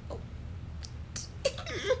 Oh.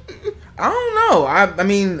 I don't know. I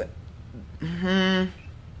mean,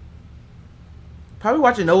 probably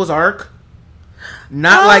watching Noah's Ark.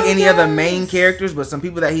 Not like any other main characters, but some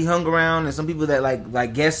people that he hung around and some people that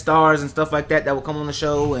like guest stars and stuff like that will come on the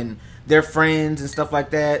show and their friends and stuff like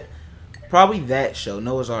that. Probably that show,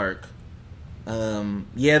 Noah's Ark.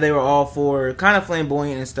 Yeah, they were all for kind of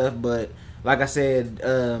flamboyant and stuff, but like I said,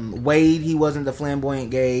 Wade, he wasn't the flamboyant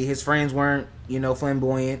gay. His friends weren't,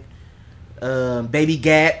 flamboyant. Baby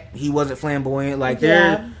Gat, he wasn't flamboyant. Like,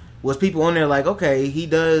 there was people on there like, okay, he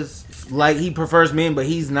does, like, he prefers men, but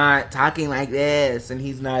he's not talking like this, and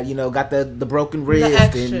he's not, got the broken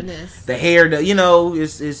wrist and the hair,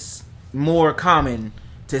 it's more common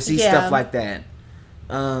to see stuff like that.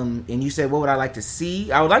 And you said, what would I like to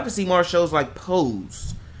see? I would like to see more shows like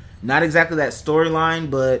Pose. Not exactly that storyline,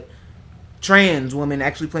 but trans women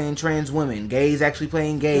actually playing trans women, gays actually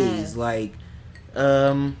playing gays, like,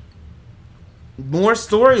 more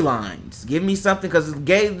storylines. Give me something, because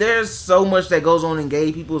there's so much that goes on in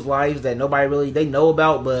gay people's lives that nobody really, they know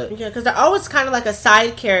about, but because they're always kind of like a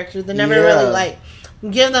side character. They never really like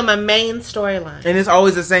give them a main storyline, and it's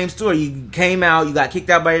always the same story. You came out, you got kicked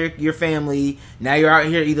out by your family, now you're out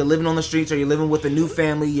here either living on the streets or you're living with a new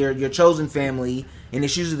family, your chosen family, and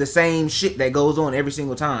it's usually the same shit that goes on every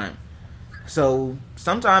single time. So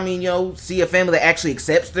sometimes, see a family that actually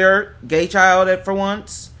accepts their gay child for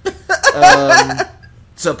once,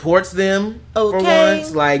 supports them for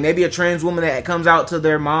once. Like, maybe a trans woman that comes out to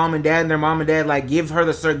their mom and dad, and their mom and dad like give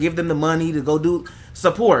them the money to go do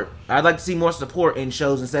support. I'd like to see more support in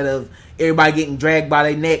shows instead of everybody getting dragged by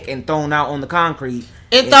their neck and thrown out on the concrete.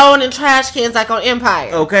 And thrown in trash cans like on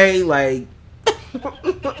Empire. Okay, like,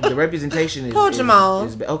 the representation is... Poor Jamal.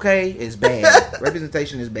 Is okay, it's bad.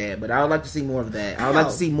 Representation is bad, but I would like to see more of that. I would like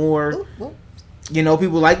to see more,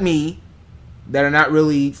 people like me that are not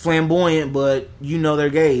really flamboyant, but they're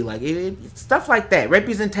gay. Like, stuff like that.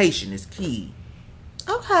 Representation is key.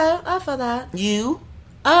 Okay, I feel that. You?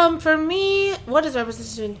 For me, what does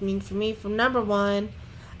representation mean for me? From number one,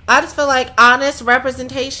 I just feel like honest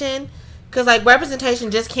representation. Because, like, representation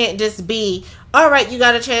just can't just be, all right, you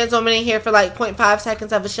got a trans woman in here for, like, 0.5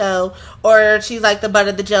 seconds of a show, or she's, like, the butt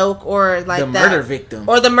of the joke, or, like, the murder victim.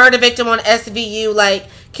 Or the murder victim on SVU. Like,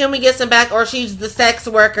 can we get some back? Or she's the sex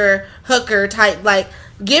worker, hooker type. Like,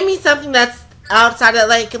 give me something that's outside of that.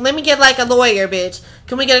 Like, let me get, like, a lawyer, bitch.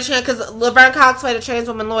 Can we get a trans? Because Laverne Cox played a trans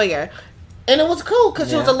woman lawyer. And it was cool because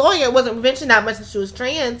she was a lawyer. It wasn't mentioned that much that she was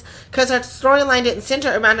trans because her storyline didn't center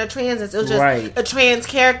around her transness. It was just a trans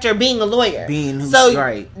character being a lawyer. So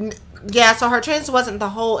her trans wasn't the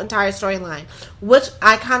whole entire storyline, which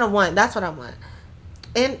I kind of want. That's what I want.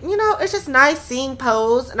 And, it's just nice seeing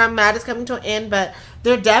Pose, and I'm mad it's coming to an end, but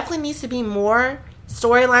there definitely needs to be more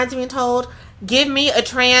storylines being told. Give me a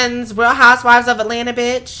trans Real Housewives of Atlanta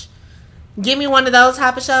bitch. Give me one of those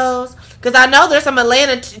type of shows. Because I know there's some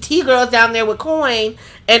Atlanta T-girls down there with coin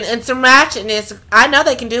and some ratchetness. I know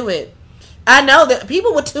they can do it. I know that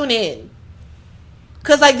people would tune in.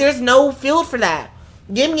 Because, like, there's no field for that.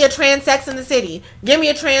 Give me a trans Sex in the City. Give me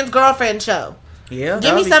a trans girlfriend show. Yeah.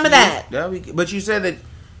 Give me some of that. But you said that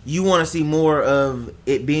you want to see more of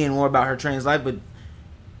it being more about her trans life, but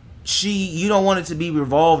you don't want it to be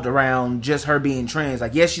revolved around just her being trans.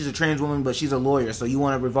 Like, yes, she's a trans woman, but she's a lawyer, so you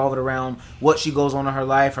want to revolve it around what she goes on in her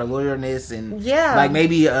life, her lawyerness, and like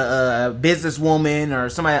maybe a businesswoman or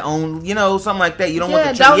somebody that owns, something like that. You don't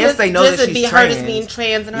want the yes, they know that she's be trans. Her just being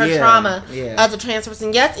trans and her trauma as a trans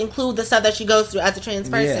person. Yes, include the stuff that she goes through as a trans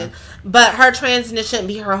person, but her transness shouldn't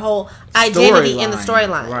be her whole identity in the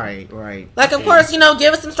storyline. Right. Like, of course,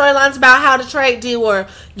 give us some storylines about how the trade do, or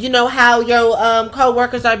how your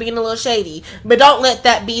co-workers are being a little shady, but don't let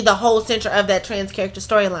that be the whole center of that trans character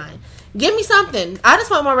storyline. Give me something. I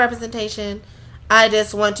just want more representation. I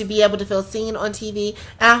just want to be able to feel seen on TV,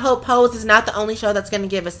 and I hope Pose is not the only show that's going to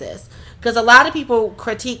give us this, because a lot of people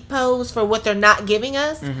critique Pose for what they're not giving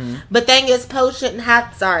us, but thing is, Pose shouldn't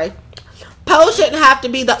have to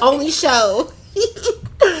be the only show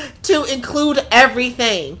to include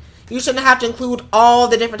everything. You shouldn't have to include all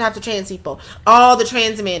the different types of trans people, all the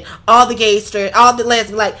trans men, all the gay, straight, all the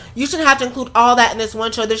lesbian. Like, you shouldn't have to include all that in this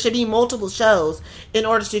one show. There should be multiple shows in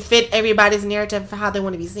order to fit everybody's narrative for how they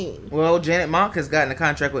want to be seen. Well, Janet Mock has gotten a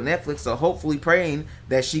contract with Netflix, so hopefully praying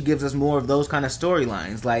that she gives us more of those kind of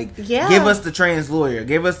storylines. Like, give us the trans lawyer,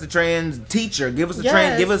 give us the trans teacher, give us the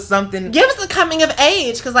trans, give us something. Give us the coming of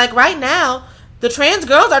age, because, like, right now, the trans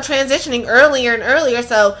girls are transitioning earlier and earlier,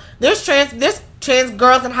 so there's trans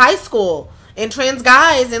girls in high school and trans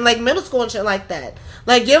guys in, like, middle school and shit like that.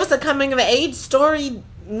 Like, give us a coming of age story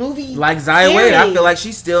movie. Like Zaya Wade, I feel like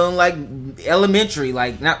she's still in, like, elementary,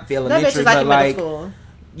 like, not elementary, but like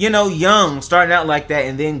young, starting out like that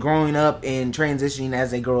and then growing up and transitioning as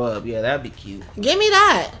they grow up. Yeah, that'd be cute. Give me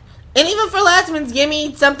that. And even for lesbians, give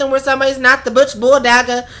me something where somebody's not the Butch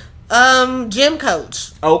Bulldagger gym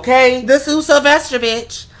coach. Okay. The Sue Sylvester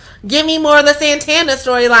bitch. Give me more of the Santana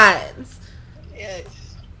storylines. Yes.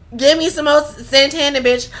 Give me some more Santana,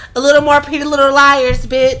 bitch. A little more Pretty Little Liars,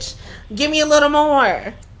 bitch. Give me a little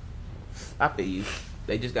more. I feel you.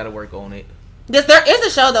 They just gotta work on it. There is a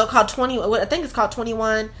show though called 20. I think it's called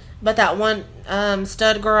 21. But that one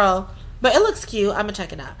stud girl. But it looks cute. I'm gonna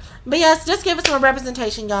check it out. But yes, just give us some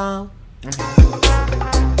representation, y'all. So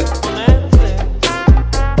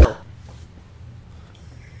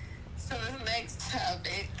the next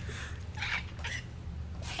topic.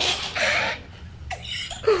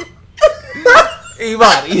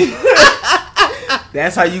 Anybody?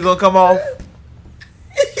 That's how you gonna come off?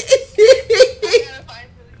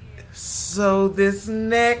 So this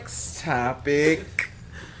next topic.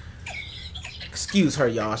 Excuse her,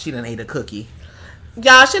 y'all. She done ate a cookie.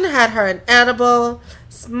 Y'all shouldn't have had her an edible,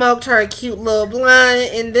 smoked her a cute little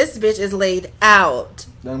blunt, and this bitch is laid out.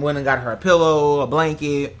 Then went and got her a pillow, a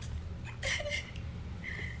blanket.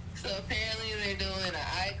 So apparently they're doing an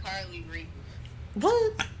iCarly reboot.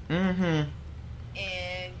 What? Mm-hmm.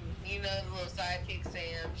 And the little sidekick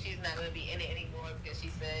Sam, she's not going to be in it anymore because she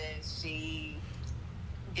says she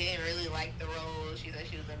didn't really like the role. She said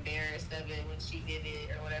she was embarrassed of it when she did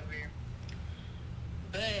it or whatever.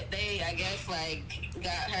 But they, I guess,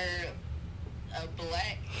 got her a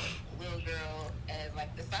black little girl as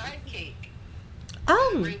like the sidekick.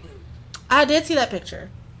 Oh, I did see that picture.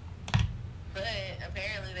 But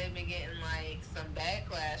apparently they've been getting like some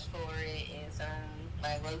backlash for it and some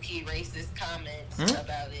like low key racist comments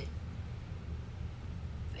about it.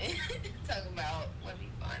 Talking about, let me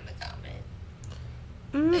find the comment.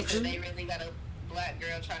 They said they really got a black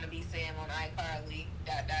girl trying to be Sam on iCarly. ...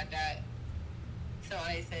 So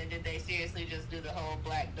they said, did they seriously just do the whole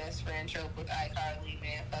black best friend trope with iCarly?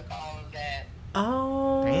 Man, fuck all of that.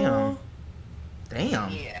 Oh.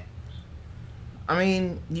 Damn. Yeah. I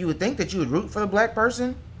mean, you would think that you would root for the black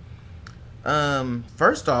person.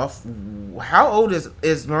 First off, how old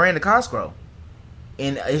is Miranda Cosgrove?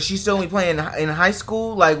 And is she still only playing in high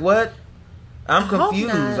school? Like, what? I'm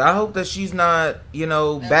confused. I hope that she's not, back.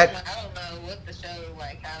 I don't know what the show,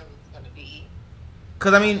 like, how it's going to be.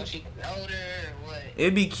 Because, I mean, she's older or what.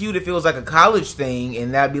 It'd be cute if it was like a college thing,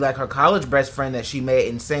 and that'd be like her college best friend that she met,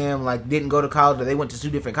 and Sam, like, didn't go to college, or they went to 2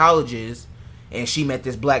 different colleges, and she met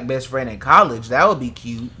this black best friend in college. That would be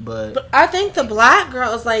cute, but I think the black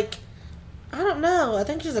girl is, like, I don't know. I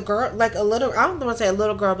think she's a girl, like, a little, I don't want to say a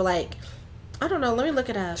little girl, but, like, I don't know. Let me look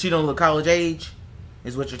it up. She don't look college age,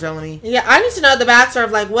 is what you're telling me? Yeah, I need to know the backstory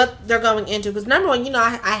of, like, what they're going into. Because, number one,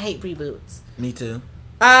 I hate reboots. Me too.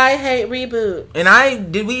 I hate reboots.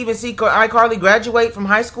 And did we even see iCarly graduate from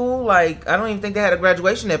high school? Like, I don't even think they had a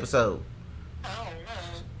graduation episode. I don't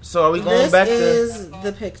know. So are we going back to... This is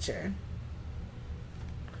the picture.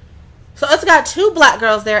 So it's got 2 black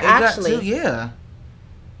girls there, actually. Got 2, yeah.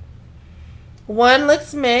 One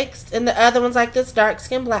looks mixed, and the other one's like this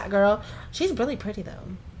dark-skinned black girl. She's really pretty,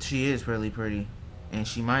 though. She is really pretty. And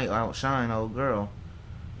she might outshine old girl.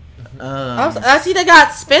 Also, I see they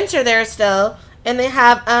got Spencer there still. And they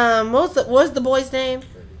have, what was the boy's name?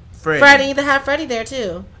 Freddie. They have Freddie there,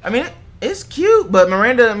 too. I mean, it's cute, but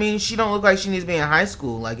Miranda, I mean, she don't look like she needs to be in high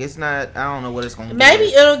school. Like, it's not, I don't know what it's going to be. Maybe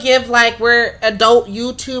it'll give, like, we're adult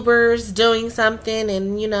YouTubers doing something,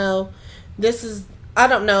 and, this is, I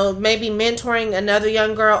don't know, maybe mentoring another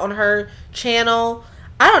young girl on her channel.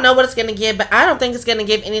 I don't know what it's going to give, but I don't think it's going to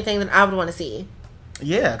give anything that I would want to see.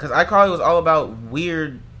 Yeah, because iCarly was all about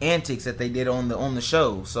weird antics that they did on the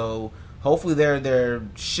show. So hopefully their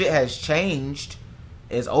shit has changed.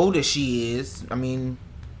 As old as she is, I mean,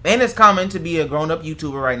 and it's common to be a grown up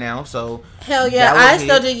YouTuber right now. So hell yeah, I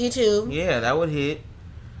still do YouTube. Yeah, that would hit.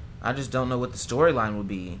 I just don't know what the storyline would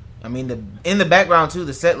be. I mean, in the background too,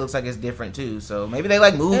 the set looks like it's different too. So maybe they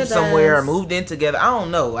like moved somewhere or moved in together. I don't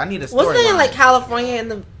know. I need a storyline. Wasn't it in like California in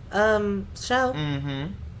the show?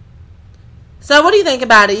 Mm-hmm. So what do you think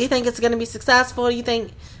about it? You think it's going to be successful? You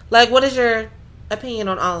think, like, what is your opinion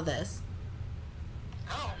on all of this?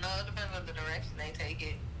 I don't know. It depends on the direction they take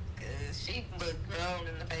it. Because she looked grown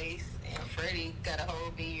in the face, and Freddie got a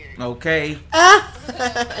whole beard. Okay. They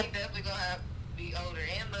definitely going to have to be older.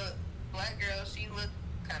 And the black girl, she looked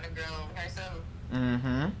kind of grown herself.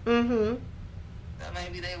 Mm-hmm. Mm-hmm. So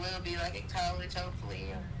maybe they will be, like, in college, hopefully.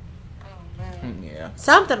 I don't know. Yeah.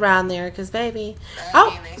 Something around there, because, baby.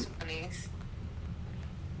 That'd be in their 20s.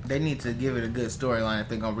 They need to give it a good storyline if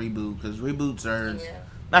they're going to reboot. Because reboots are... Yeah.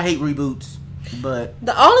 I hate reboots. But...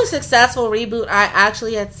 The only successful reboot I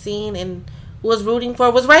actually had seen and was rooting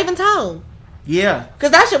for was Raven's Home. Yeah.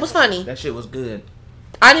 Because that shit was funny. That shit was good.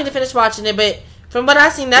 I need to finish watching it, but from what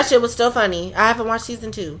I've seen, that shit was still funny. I haven't watched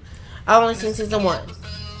season 2. I've only seen season 1. Episode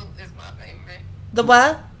is my favorite. The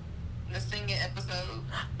what? The singing episode.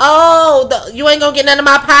 Oh, you ain't gonna get none of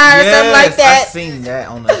my pie or something like that. I seen that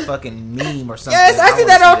on a fucking meme or something. Yes, I seen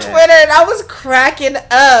that on Twitter, and I was cracking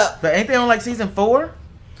up. But ain't they on like season 4?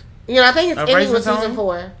 I think it's ending with Home? season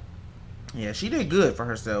 4. Yeah, she did good for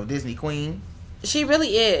herself. Disney Queen. She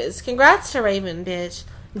really is. Congrats to Raven, bitch.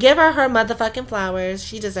 Give her motherfucking flowers.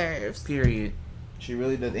 She deserves. Period. She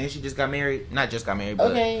really does. And she just got married. Not just got married, but...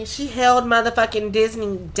 Okay, she held motherfucking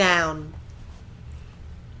Disney down.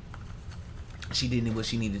 She did what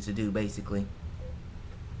she needed to do, basically.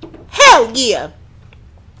 Hell yeah!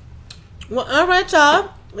 Well, alright,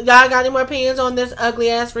 y'all. Y'all got any more opinions on this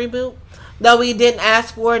ugly-ass reboot? That we didn't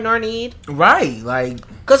ask for nor need? Right, like...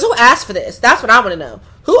 Because who asked for this? That's what I want to know.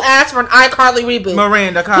 Who asked for an iCarly reboot?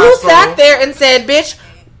 Miranda Cosgrove. Who sat there and said, bitch,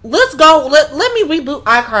 let's go, let me reboot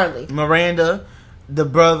iCarly? Miranda, the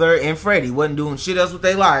brother, and Freddie wasn't doing shit else with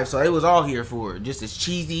their lives, so they was all here for it. Just as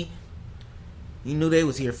cheesy. You knew they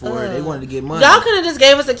was here for it. They wanted to get money. Y'all could have just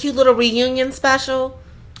gave us a cute little reunion special.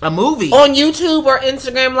 A movie. On YouTube or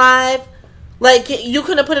Instagram Live. Like, you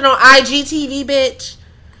could have put it on IGTV, bitch.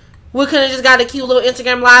 We could have just got a cute little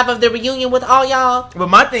Instagram Live of the reunion with all y'all. But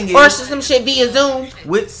my thing is... Or some shit via Zoom.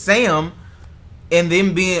 With Sam, And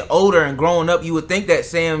then being older and growing up, you would think that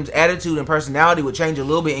Sam's attitude and personality would change a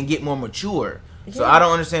little bit and get more mature. Yeah. So I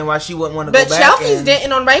don't understand why she wouldn't want to go back. But Chelsea's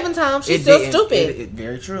dating on Raven's home. She's still stupid.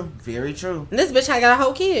 Very true. Very true. And this bitch got a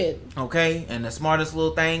whole kid. Okay, and the smartest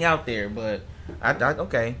little thing out there. But,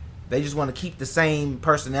 okay. They just want to keep the same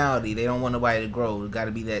personality. They don't want nobody to grow. It got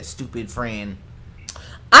to be that stupid friend.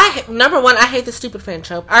 Number one, I hate the stupid friend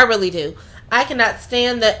trope. I really do. I cannot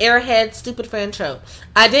stand the airhead stupid friend trope.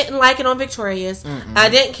 I didn't like it on Victorious. Mm-mm. I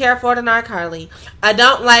didn't care for it on iCarly. I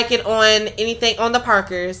don't like it on anything on the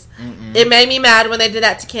Parkers. Mm-mm. It made me mad when they did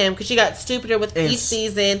that to Kim because she got stupider with each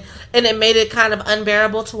season, and it made it kind of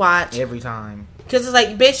unbearable to watch every time. Because it's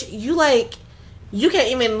like, bitch, you can't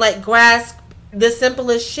even grasp the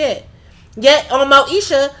simplest shit. Yet on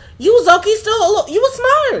Moesha, you was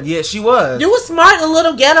smart. Yeah, she was. You was smart, a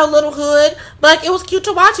little ghetto, little hood. But it was cute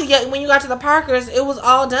to watch it. Yet when you got to the Parkers, it was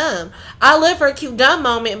all dumb. I lived for a cute dumb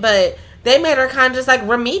moment, but they made her kind of just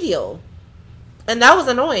remedial. And that was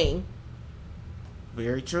annoying.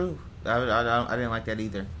 Very true. I didn't like that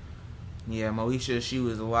either. Yeah, Moesha, she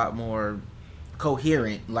was a lot more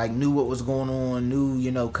coherent. Knew what was going on,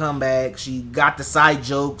 knew, comeback. She got the side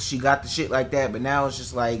jokes. She got the shit like that. But now it's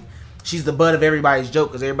just she's the butt of everybody's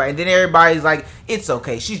joke and then everybody's like, it's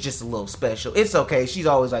okay. She's just a little special. It's okay. She's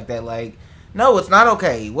always like that. No, it's not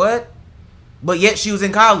okay. What? But yet she was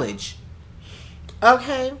in college.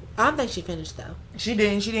 Okay. I don't think she finished though. She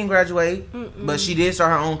didn't. She didn't graduate. Mm-mm. But she did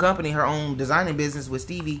start her own company, her own designing business with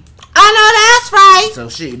Stevie. I know that's right. So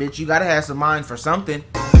shit, bitch, you gotta have some mind for something.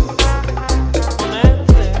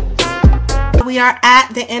 We are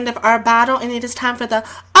at the end of our bottle, and it is time for the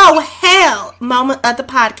oh hell moment of the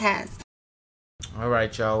podcast. All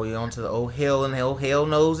right, y'all. We on to the oh hell and hell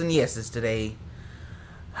no's and yeses today.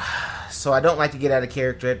 So I don't like to get out of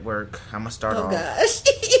character at work. I'm gonna start off. Oh gosh.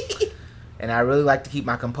 And I really like to keep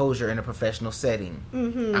my composure in a professional setting.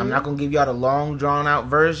 Mm-hmm. I'm not gonna give y'all the long, drawn out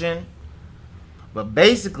version, but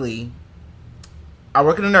basically, I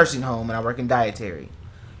work in a nursing home and I work in dietary.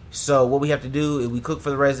 So what we have to do is we cook for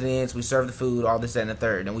the residents, we serve the food, all this, that, and the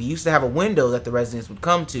third. And we used to have a window that the residents would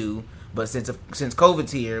come to, but since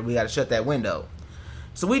COVID's here, we got to shut that window.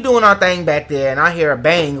 So we doing our thing back there, and I hear a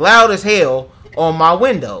bang loud as hell on my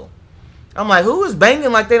window. I'm like, who is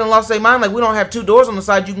banging like they done lost their mind? We don't have two doors on the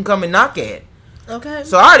side you can come and knock at. Okay.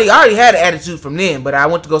 So I already had an attitude from them, but I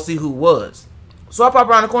went to go see who it was. So I pop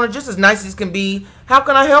around the corner just as nice as can be. How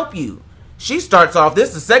can I help you? She starts off, this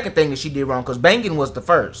is the second thing that she did wrong, because banging was the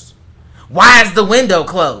first. Why is the window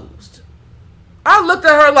closed? I looked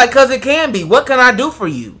at her because it can be. What can I do for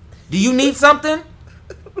you? Do you need something?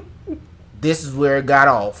 This is where it got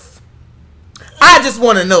off. I just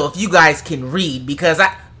want to know if you guys can read, because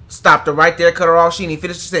I stopped her right there, cut her off. She didn't even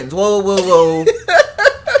finish the sentence. Whoa.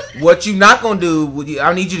 What you not going to do,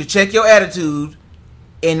 I need you to check your attitude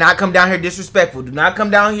and not come down here disrespectful. Do not come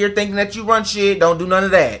down here thinking that you run shit. Don't do none of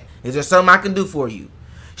that. Is there something I can do for you?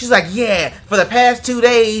 She's like, yeah, for the past 2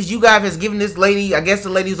 days, you guys has given this lady, I guess the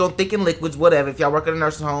lady's on Thick and Liquids, whatever. If y'all work at a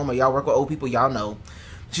nursing home or y'all work with old people, y'all know.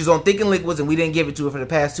 She's on Thick and Liquids, and we didn't give it to her for the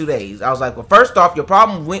past 2 days. I was like, well, first off, your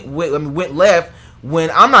problem went left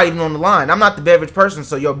when I'm not even on the line. I'm not the beverage person,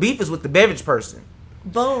 so your beef is with the beverage person.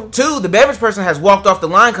 Boom. 2, the beverage person has walked off the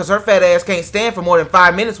line because her fat ass can't stand for more than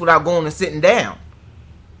 5 minutes without going and sitting down.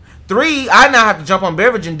 3, I now have to jump on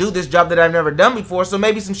beverage and do this job that I've never done before, so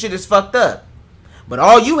maybe some shit is fucked up. But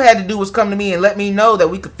all you had to do was come to me and let me know that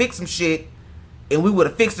we could fix some shit, and we would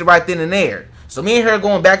have fixed it right then and there. So me and her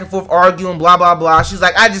going back and forth arguing, blah, blah, blah. She's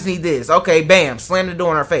like, I just need this. Okay, bam, slam the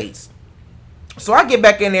door in her face. So I get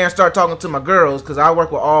back in there and start talking to my girls, because I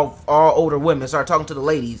work with all older women, start talking to the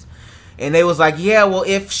ladies. And they was like, yeah, well,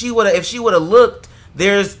 if she would have looked,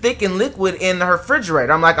 there's Thick and Liquid in the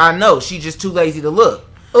refrigerator. I'm like, I know, she's just too lazy to look.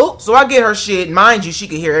 Ooh. So I get her shit. Mind you, she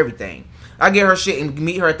can hear everything. I get her shit and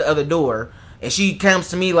meet her at the other door. And she comes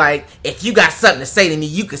to me like, if you got something to say to me,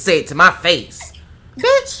 you can say it to my face.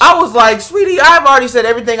 Bitch. I was like, sweetie, I've already said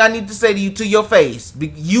everything I need to say to you to your face.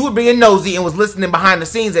 You were being nosy and was listening behind the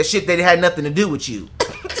scenes at shit that had nothing to do with you.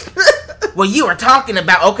 Well, you were talking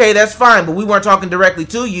about, okay, that's fine, but we weren't talking directly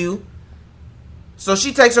to you. So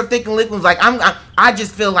she takes her Thick and Liquid and was like, I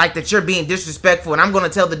just feel like that you're being disrespectful, and I'm going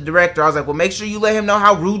to tell the director. I was like, well, make sure you let him know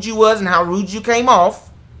how rude you was and how rude you came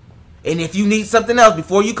off. And if you need something else,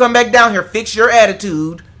 before you come back down here, fix your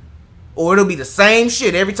attitude, or it'll be the same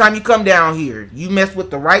shit every time you come down here. You mess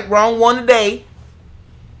with the wrong one today,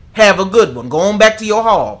 have a good one. Go on back to your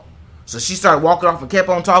hall. So she started walking off and kept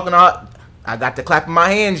on talking. I got to clapping my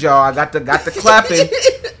hands, y'all. I got to clapping.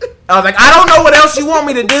 I was like, I don't know what else you want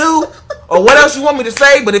me to do or what else you want me to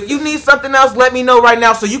say, but if you need something else, let me know right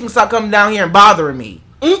now so you can stop coming down here and bothering me.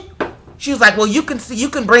 She was like, well, you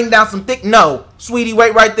can bring down some thick. No, sweetie,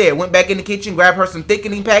 wait right there. Went back in the kitchen, grabbed her some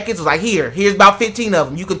thickening packets. Was like, here's about 15 of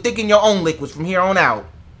them. You can thicken your own liquids from here on out.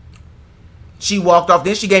 She walked off.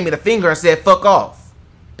 Then she gave me the finger and said, fuck off.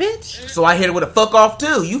 Bitch. So I hit her with a fuck off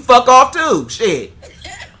too. You fuck off too. Shit.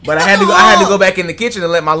 But I had to go back in the kitchen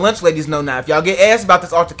and let my lunch ladies know now. If y'all get asked about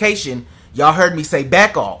this altercation, y'all heard me say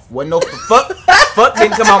back off. Wasn't no fuck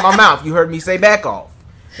didn't come out my mouth. You heard me say back off.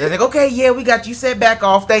 They're like, okay, yeah, we got you. Said back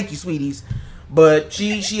off. Thank you, sweeties. But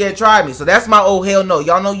she had tried me. So that's my oh hell no.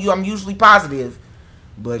 Y'all know I'm usually positive.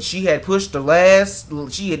 But she had pushed the last.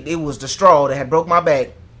 It was the straw that had broke my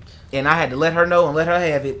back. And I had to let her know and let her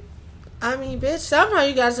have it. I mean, bitch, somehow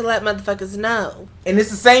you got to let motherfuckers know. And it's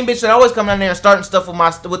the same bitch that always come down there and starting stuff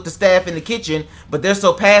with the staff in the kitchen, but they're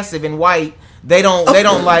so passive and white. They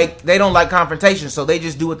don't like confrontation, so they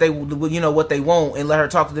just do what they want and let her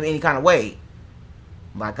talk to them any kind of way.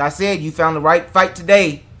 Like I said, you found the right fight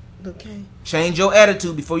today. Okay. Change your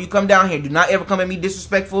attitude before you come down here. Do not ever come at me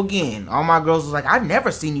disrespectful again. All my girls was like, I've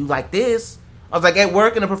never seen you like this. I was like, at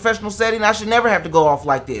work in a professional setting, I should never have to go off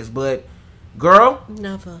like this. But, girl,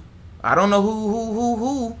 never. I don't know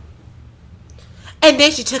who. And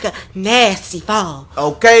then she took a nasty fall.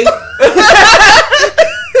 Okay.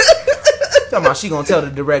 Talking about she gonna tell the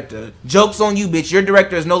director. Joke's on you, bitch. Your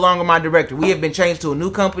director is no longer my director. We have been changed to a new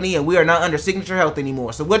company and we are not under Signature Health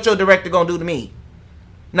anymore. So what your director gonna do to me?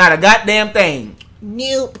 Not a goddamn thing.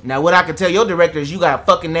 Nope. Now what I can tell your director is you got a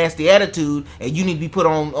fucking nasty attitude and you need to be put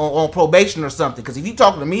on probation or something. Because if you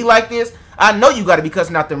talking to me like this, I know you got to be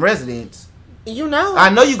cussing out them residents. You know.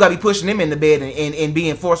 I know you got to be pushing them in the bed and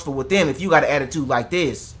being forceful with them if you got an attitude like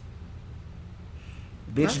this.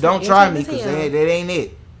 Bitch, don't try me because that ain't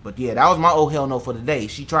it. But yeah, that was my oh hell no for the day.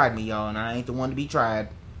 She tried me, y'all, and I ain't the one to be tried.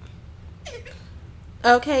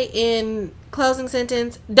 Okay, in closing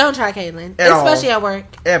sentence, don't try Caitlyn. Especially at work.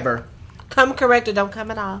 Ever. Come correct or don't come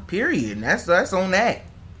at all. Period. And that's on that.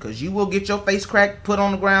 Because you will get your face cracked, put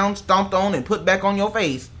on the ground, stomped on, and put back on your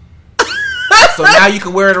face. So now you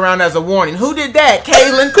can wear it around as a warning. Who did that?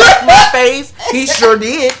 Caitlyn cracked my face. He sure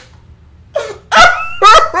did.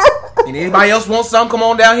 And anybody else want some, come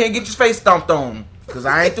on down here and get your face stomped on. Because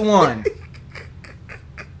I ain't the one.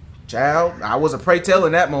 Child, I was a pray tell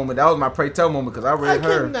in that moment. That was my pray tell moment because I read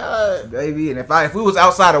her. Cannot. Baby, and if we was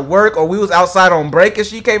outside of work or we was outside on break and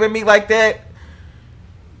she came at me like that,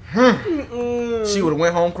 she would have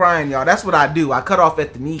went home crying, y'all. That's what I do. I cut off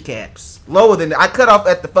at the kneecaps. Lower than I cut off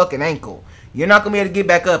at the fucking ankle. You're not going to be able to get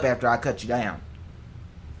back up after I cut you down.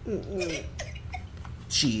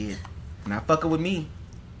 Shit. Not fucking with me.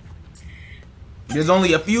 There's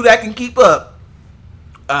only a few that can keep up.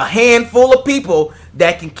 A handful of people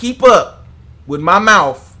that can keep up with my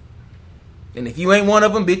mouth. And if you ain't one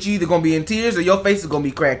of them, bitch, you either gonna be in tears or your face is gonna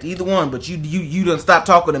be cracked. Either one. But you done stop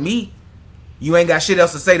talking to me. You ain't got shit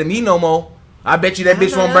else to say to me no more. I bet you that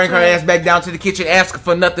bitch won't bring her ass back down to the kitchen asking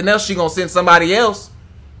for nothing else. She gonna send somebody else.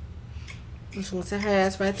 She's gonna sit her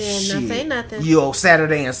ass right there and not say nothing. You old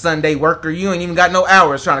Saturday and Sunday worker. You ain't even got no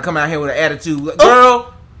hours trying to come out here with an attitude.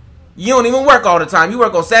 Girl, you don't even work all the time. You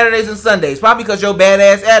work on Saturdays and Sundays. Probably because your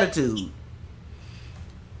badass attitude.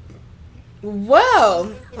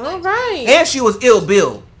 Well, all right. And she was ill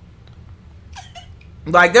billed.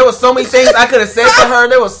 Like, there was so many things I could have said to her.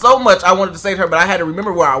 There was so much I wanted to say to her, but I had to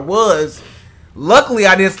remember where I was. Luckily,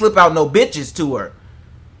 I didn't slip out no bitches to her.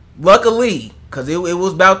 Luckily, because it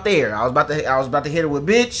was about there. I was about to hit her with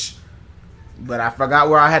bitch, but I forgot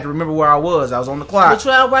where I had to remember where I was. I was on the clock. But you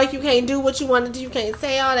at work, you can't do what you want to do. You can't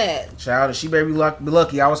say all that. Child, she better be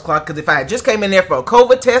lucky I was clocked, because if I had just came in there for a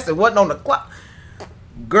COVID test and wasn't on the clock,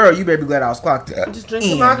 girl, you better be glad I was clocked. Just drink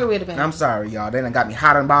some margarita, baby. I'm sorry, y'all. They done got me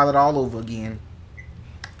hot and bothered all over again.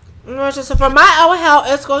 So for my oh hell,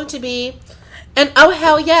 it's going to be an oh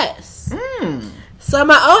hell yes. So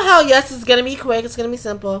my oh hell yes is going to be quick. It's going to be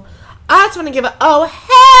simple. I just want to give an oh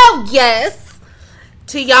hell yes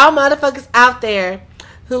to y'all motherfuckers out there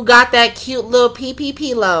who got that cute little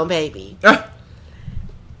PPP loan, baby.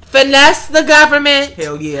 Finesse the government.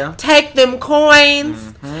 Hell yeah. Take them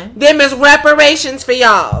coins. Them is reparations for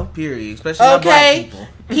y'all. Period. Especially black people.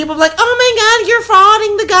 People like, oh my God, you're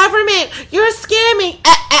frauding the government. You're scamming.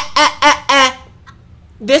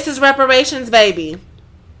 This is reparations, baby.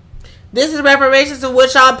 This is reparations of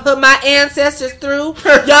what y'all put my ancestors through.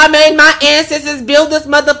 Y'all made my ancestors build this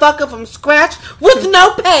motherfucker from scratch with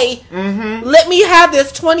no pay. Let me have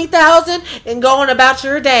this $20,000 and go on about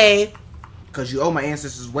your day. Because you owe my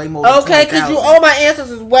ancestors way more than Okay, because you owe my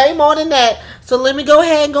ancestors way more than that. So let me go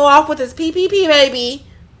ahead and go off with this PPP, baby.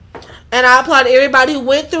 And I applaud everybody who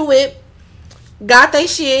went through it. got they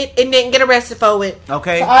shit, and didn't get arrested for it.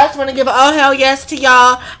 Okay. So I just want to give an oh hell yes to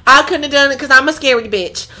y'all. I couldn't have done it because I'm a scary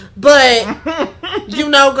bitch. But, you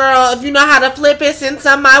know, girl, if you know how to flip it, send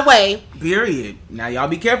some my way. Period. Now, y'all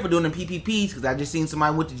be careful doing the PPPs because I just seen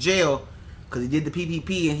somebody went to jail because he did the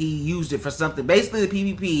PPP and he used it for something. Basically,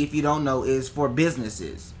 the PPP, if you don't know, is for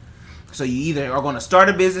businesses. So you either are going to start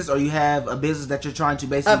a business or you have a business that you're trying to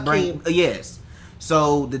basically bring. Yes.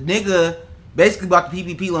 So the nigga basically bought the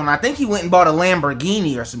PPP loan. I think he went and bought a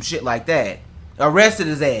Lamborghini or some shit like that. Arrested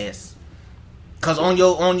his ass. Because on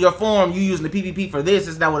your form, you using the PPP for this.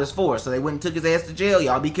 It's not what it's for. So they went and took his ass to jail.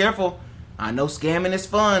 Y'all be careful. I know scamming is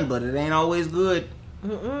fun, but it ain't always good.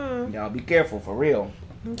 Y'all be careful, for real.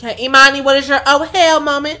 Okay, Imani, what is your oh hell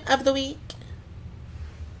moment of the week?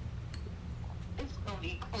 It's gonna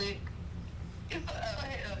be quick. It's oh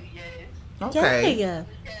hell yes. Okay. Yeah.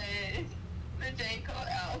 Because the J. Cole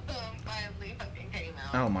album finally fucking came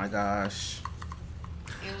out. Oh my gosh.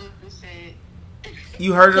 It was the shit.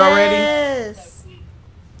 You heard it already? Yes.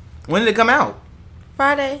 When did it come out?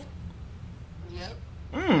 Friday.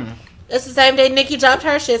 Yep. It's the same day Nikki dropped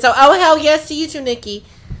her shit. So oh hell yes to you too, Nikki,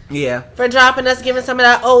 Yeah. for dropping us, giving some of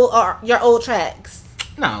that old your old tracks.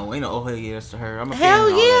 No, ain't no oh hell yes to her. I'm a Hell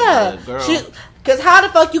fan of all yeah. that, girl. Cause how the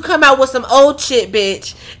fuck you come out with some old shit,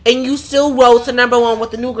 bitch, and you still rose to number one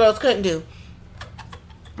what the new girls couldn't do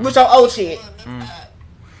with your old shit.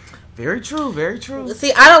 Very true, very true.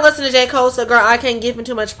 See, I don't listen to J. Cole, so girl, I can't give him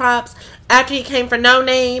too much props. After he came for No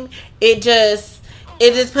Name, it just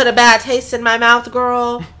put a bad taste in my mouth,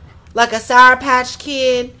 girl. Like a Sour Patch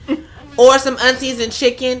Kid or some unseasoned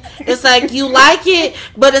chicken. It's like you like it,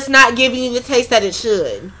 but it's not giving you the taste that it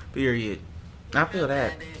should. Period. I feel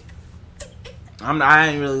that. I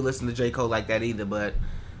ain't really listen to J. Cole like that either, but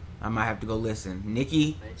I might have to go listen.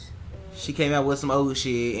 Nikki, she came out with some old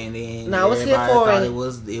shit, and then No, I was here everybody for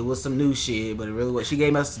thought it was some new shit, but it really was. She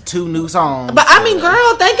gave us 2 new songs. But I mean,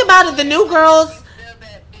 girl, think about it. The new girls, Still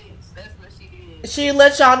that bitch. That's what she did. she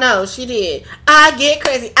let y'all know she did. I get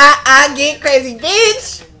crazy. I get crazy,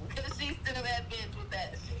 bitch. She's still that bitch with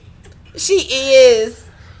that shit. She is.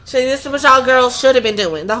 This is what y'all girls should have been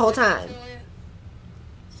doing the whole time.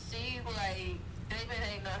 She like they've been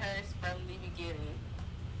hating on her from the beginning.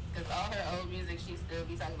 Cause all her old music, she still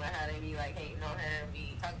be talking about how they be like hating on her, and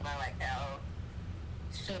be talking about like how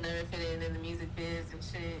she'll never fit in the music biz and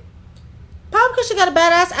shit. Probably because she got a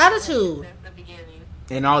badass attitude. Since the beginning.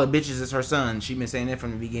 And all the bitches is her son. She been saying that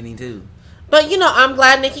from the beginning too. But you know, I'm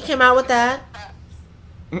glad Nikki came out with that.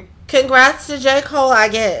 Congrats to J. Cole, I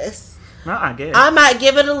guess. No, I guess. I might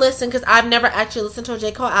give it a listen because I've never actually listened to a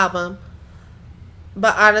J. Cole album.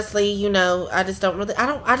 But honestly, you know, I just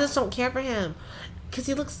don't care for him. Because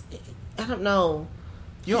he looks, I don't know.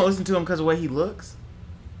 You don't listen to him because of the way he looks?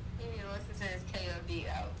 You need to listen to his KOD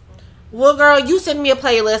album. Well, girl, you send me a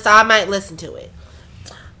playlist, so I might listen to it.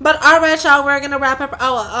 But alright, y'all, we're going to wrap up.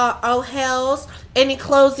 Oh, hells. Any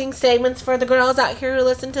closing statements for the girls out here who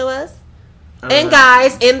listen to us? And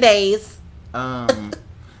guys, and theys.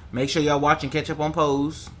 Make sure y'all watch and catch up on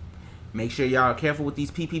Pose. Make sure y'all are careful with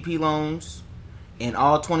these PPP loans. In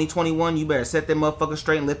all 2021, you better set them motherfuckers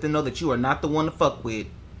straight and let them know that you are not the one to fuck with.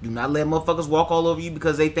 Do not let motherfuckers walk all over you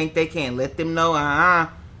because they think they can. Let them know,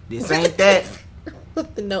 this ain't that.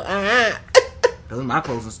 No, Those are my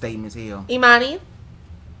closing statements, hell. Imani?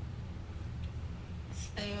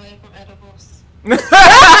 Stay away from edibles.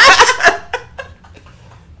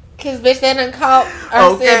 Because, bitch, they done caught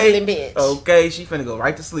our sibling, bitch. Okay, she finna go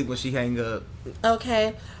right to sleep when she hang up.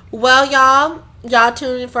 Okay. Well, y'all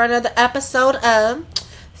tune in for another episode of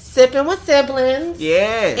Sipping with Siblings.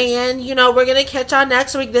 Yes. And, you know, we're going to catch y'all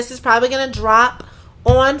next week. This is probably going to drop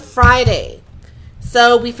on Friday.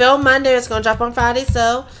 So, we film Monday. It's going to drop on Friday.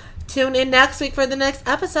 So, tune in next week for the next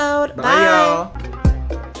episode. Bye. Y'all.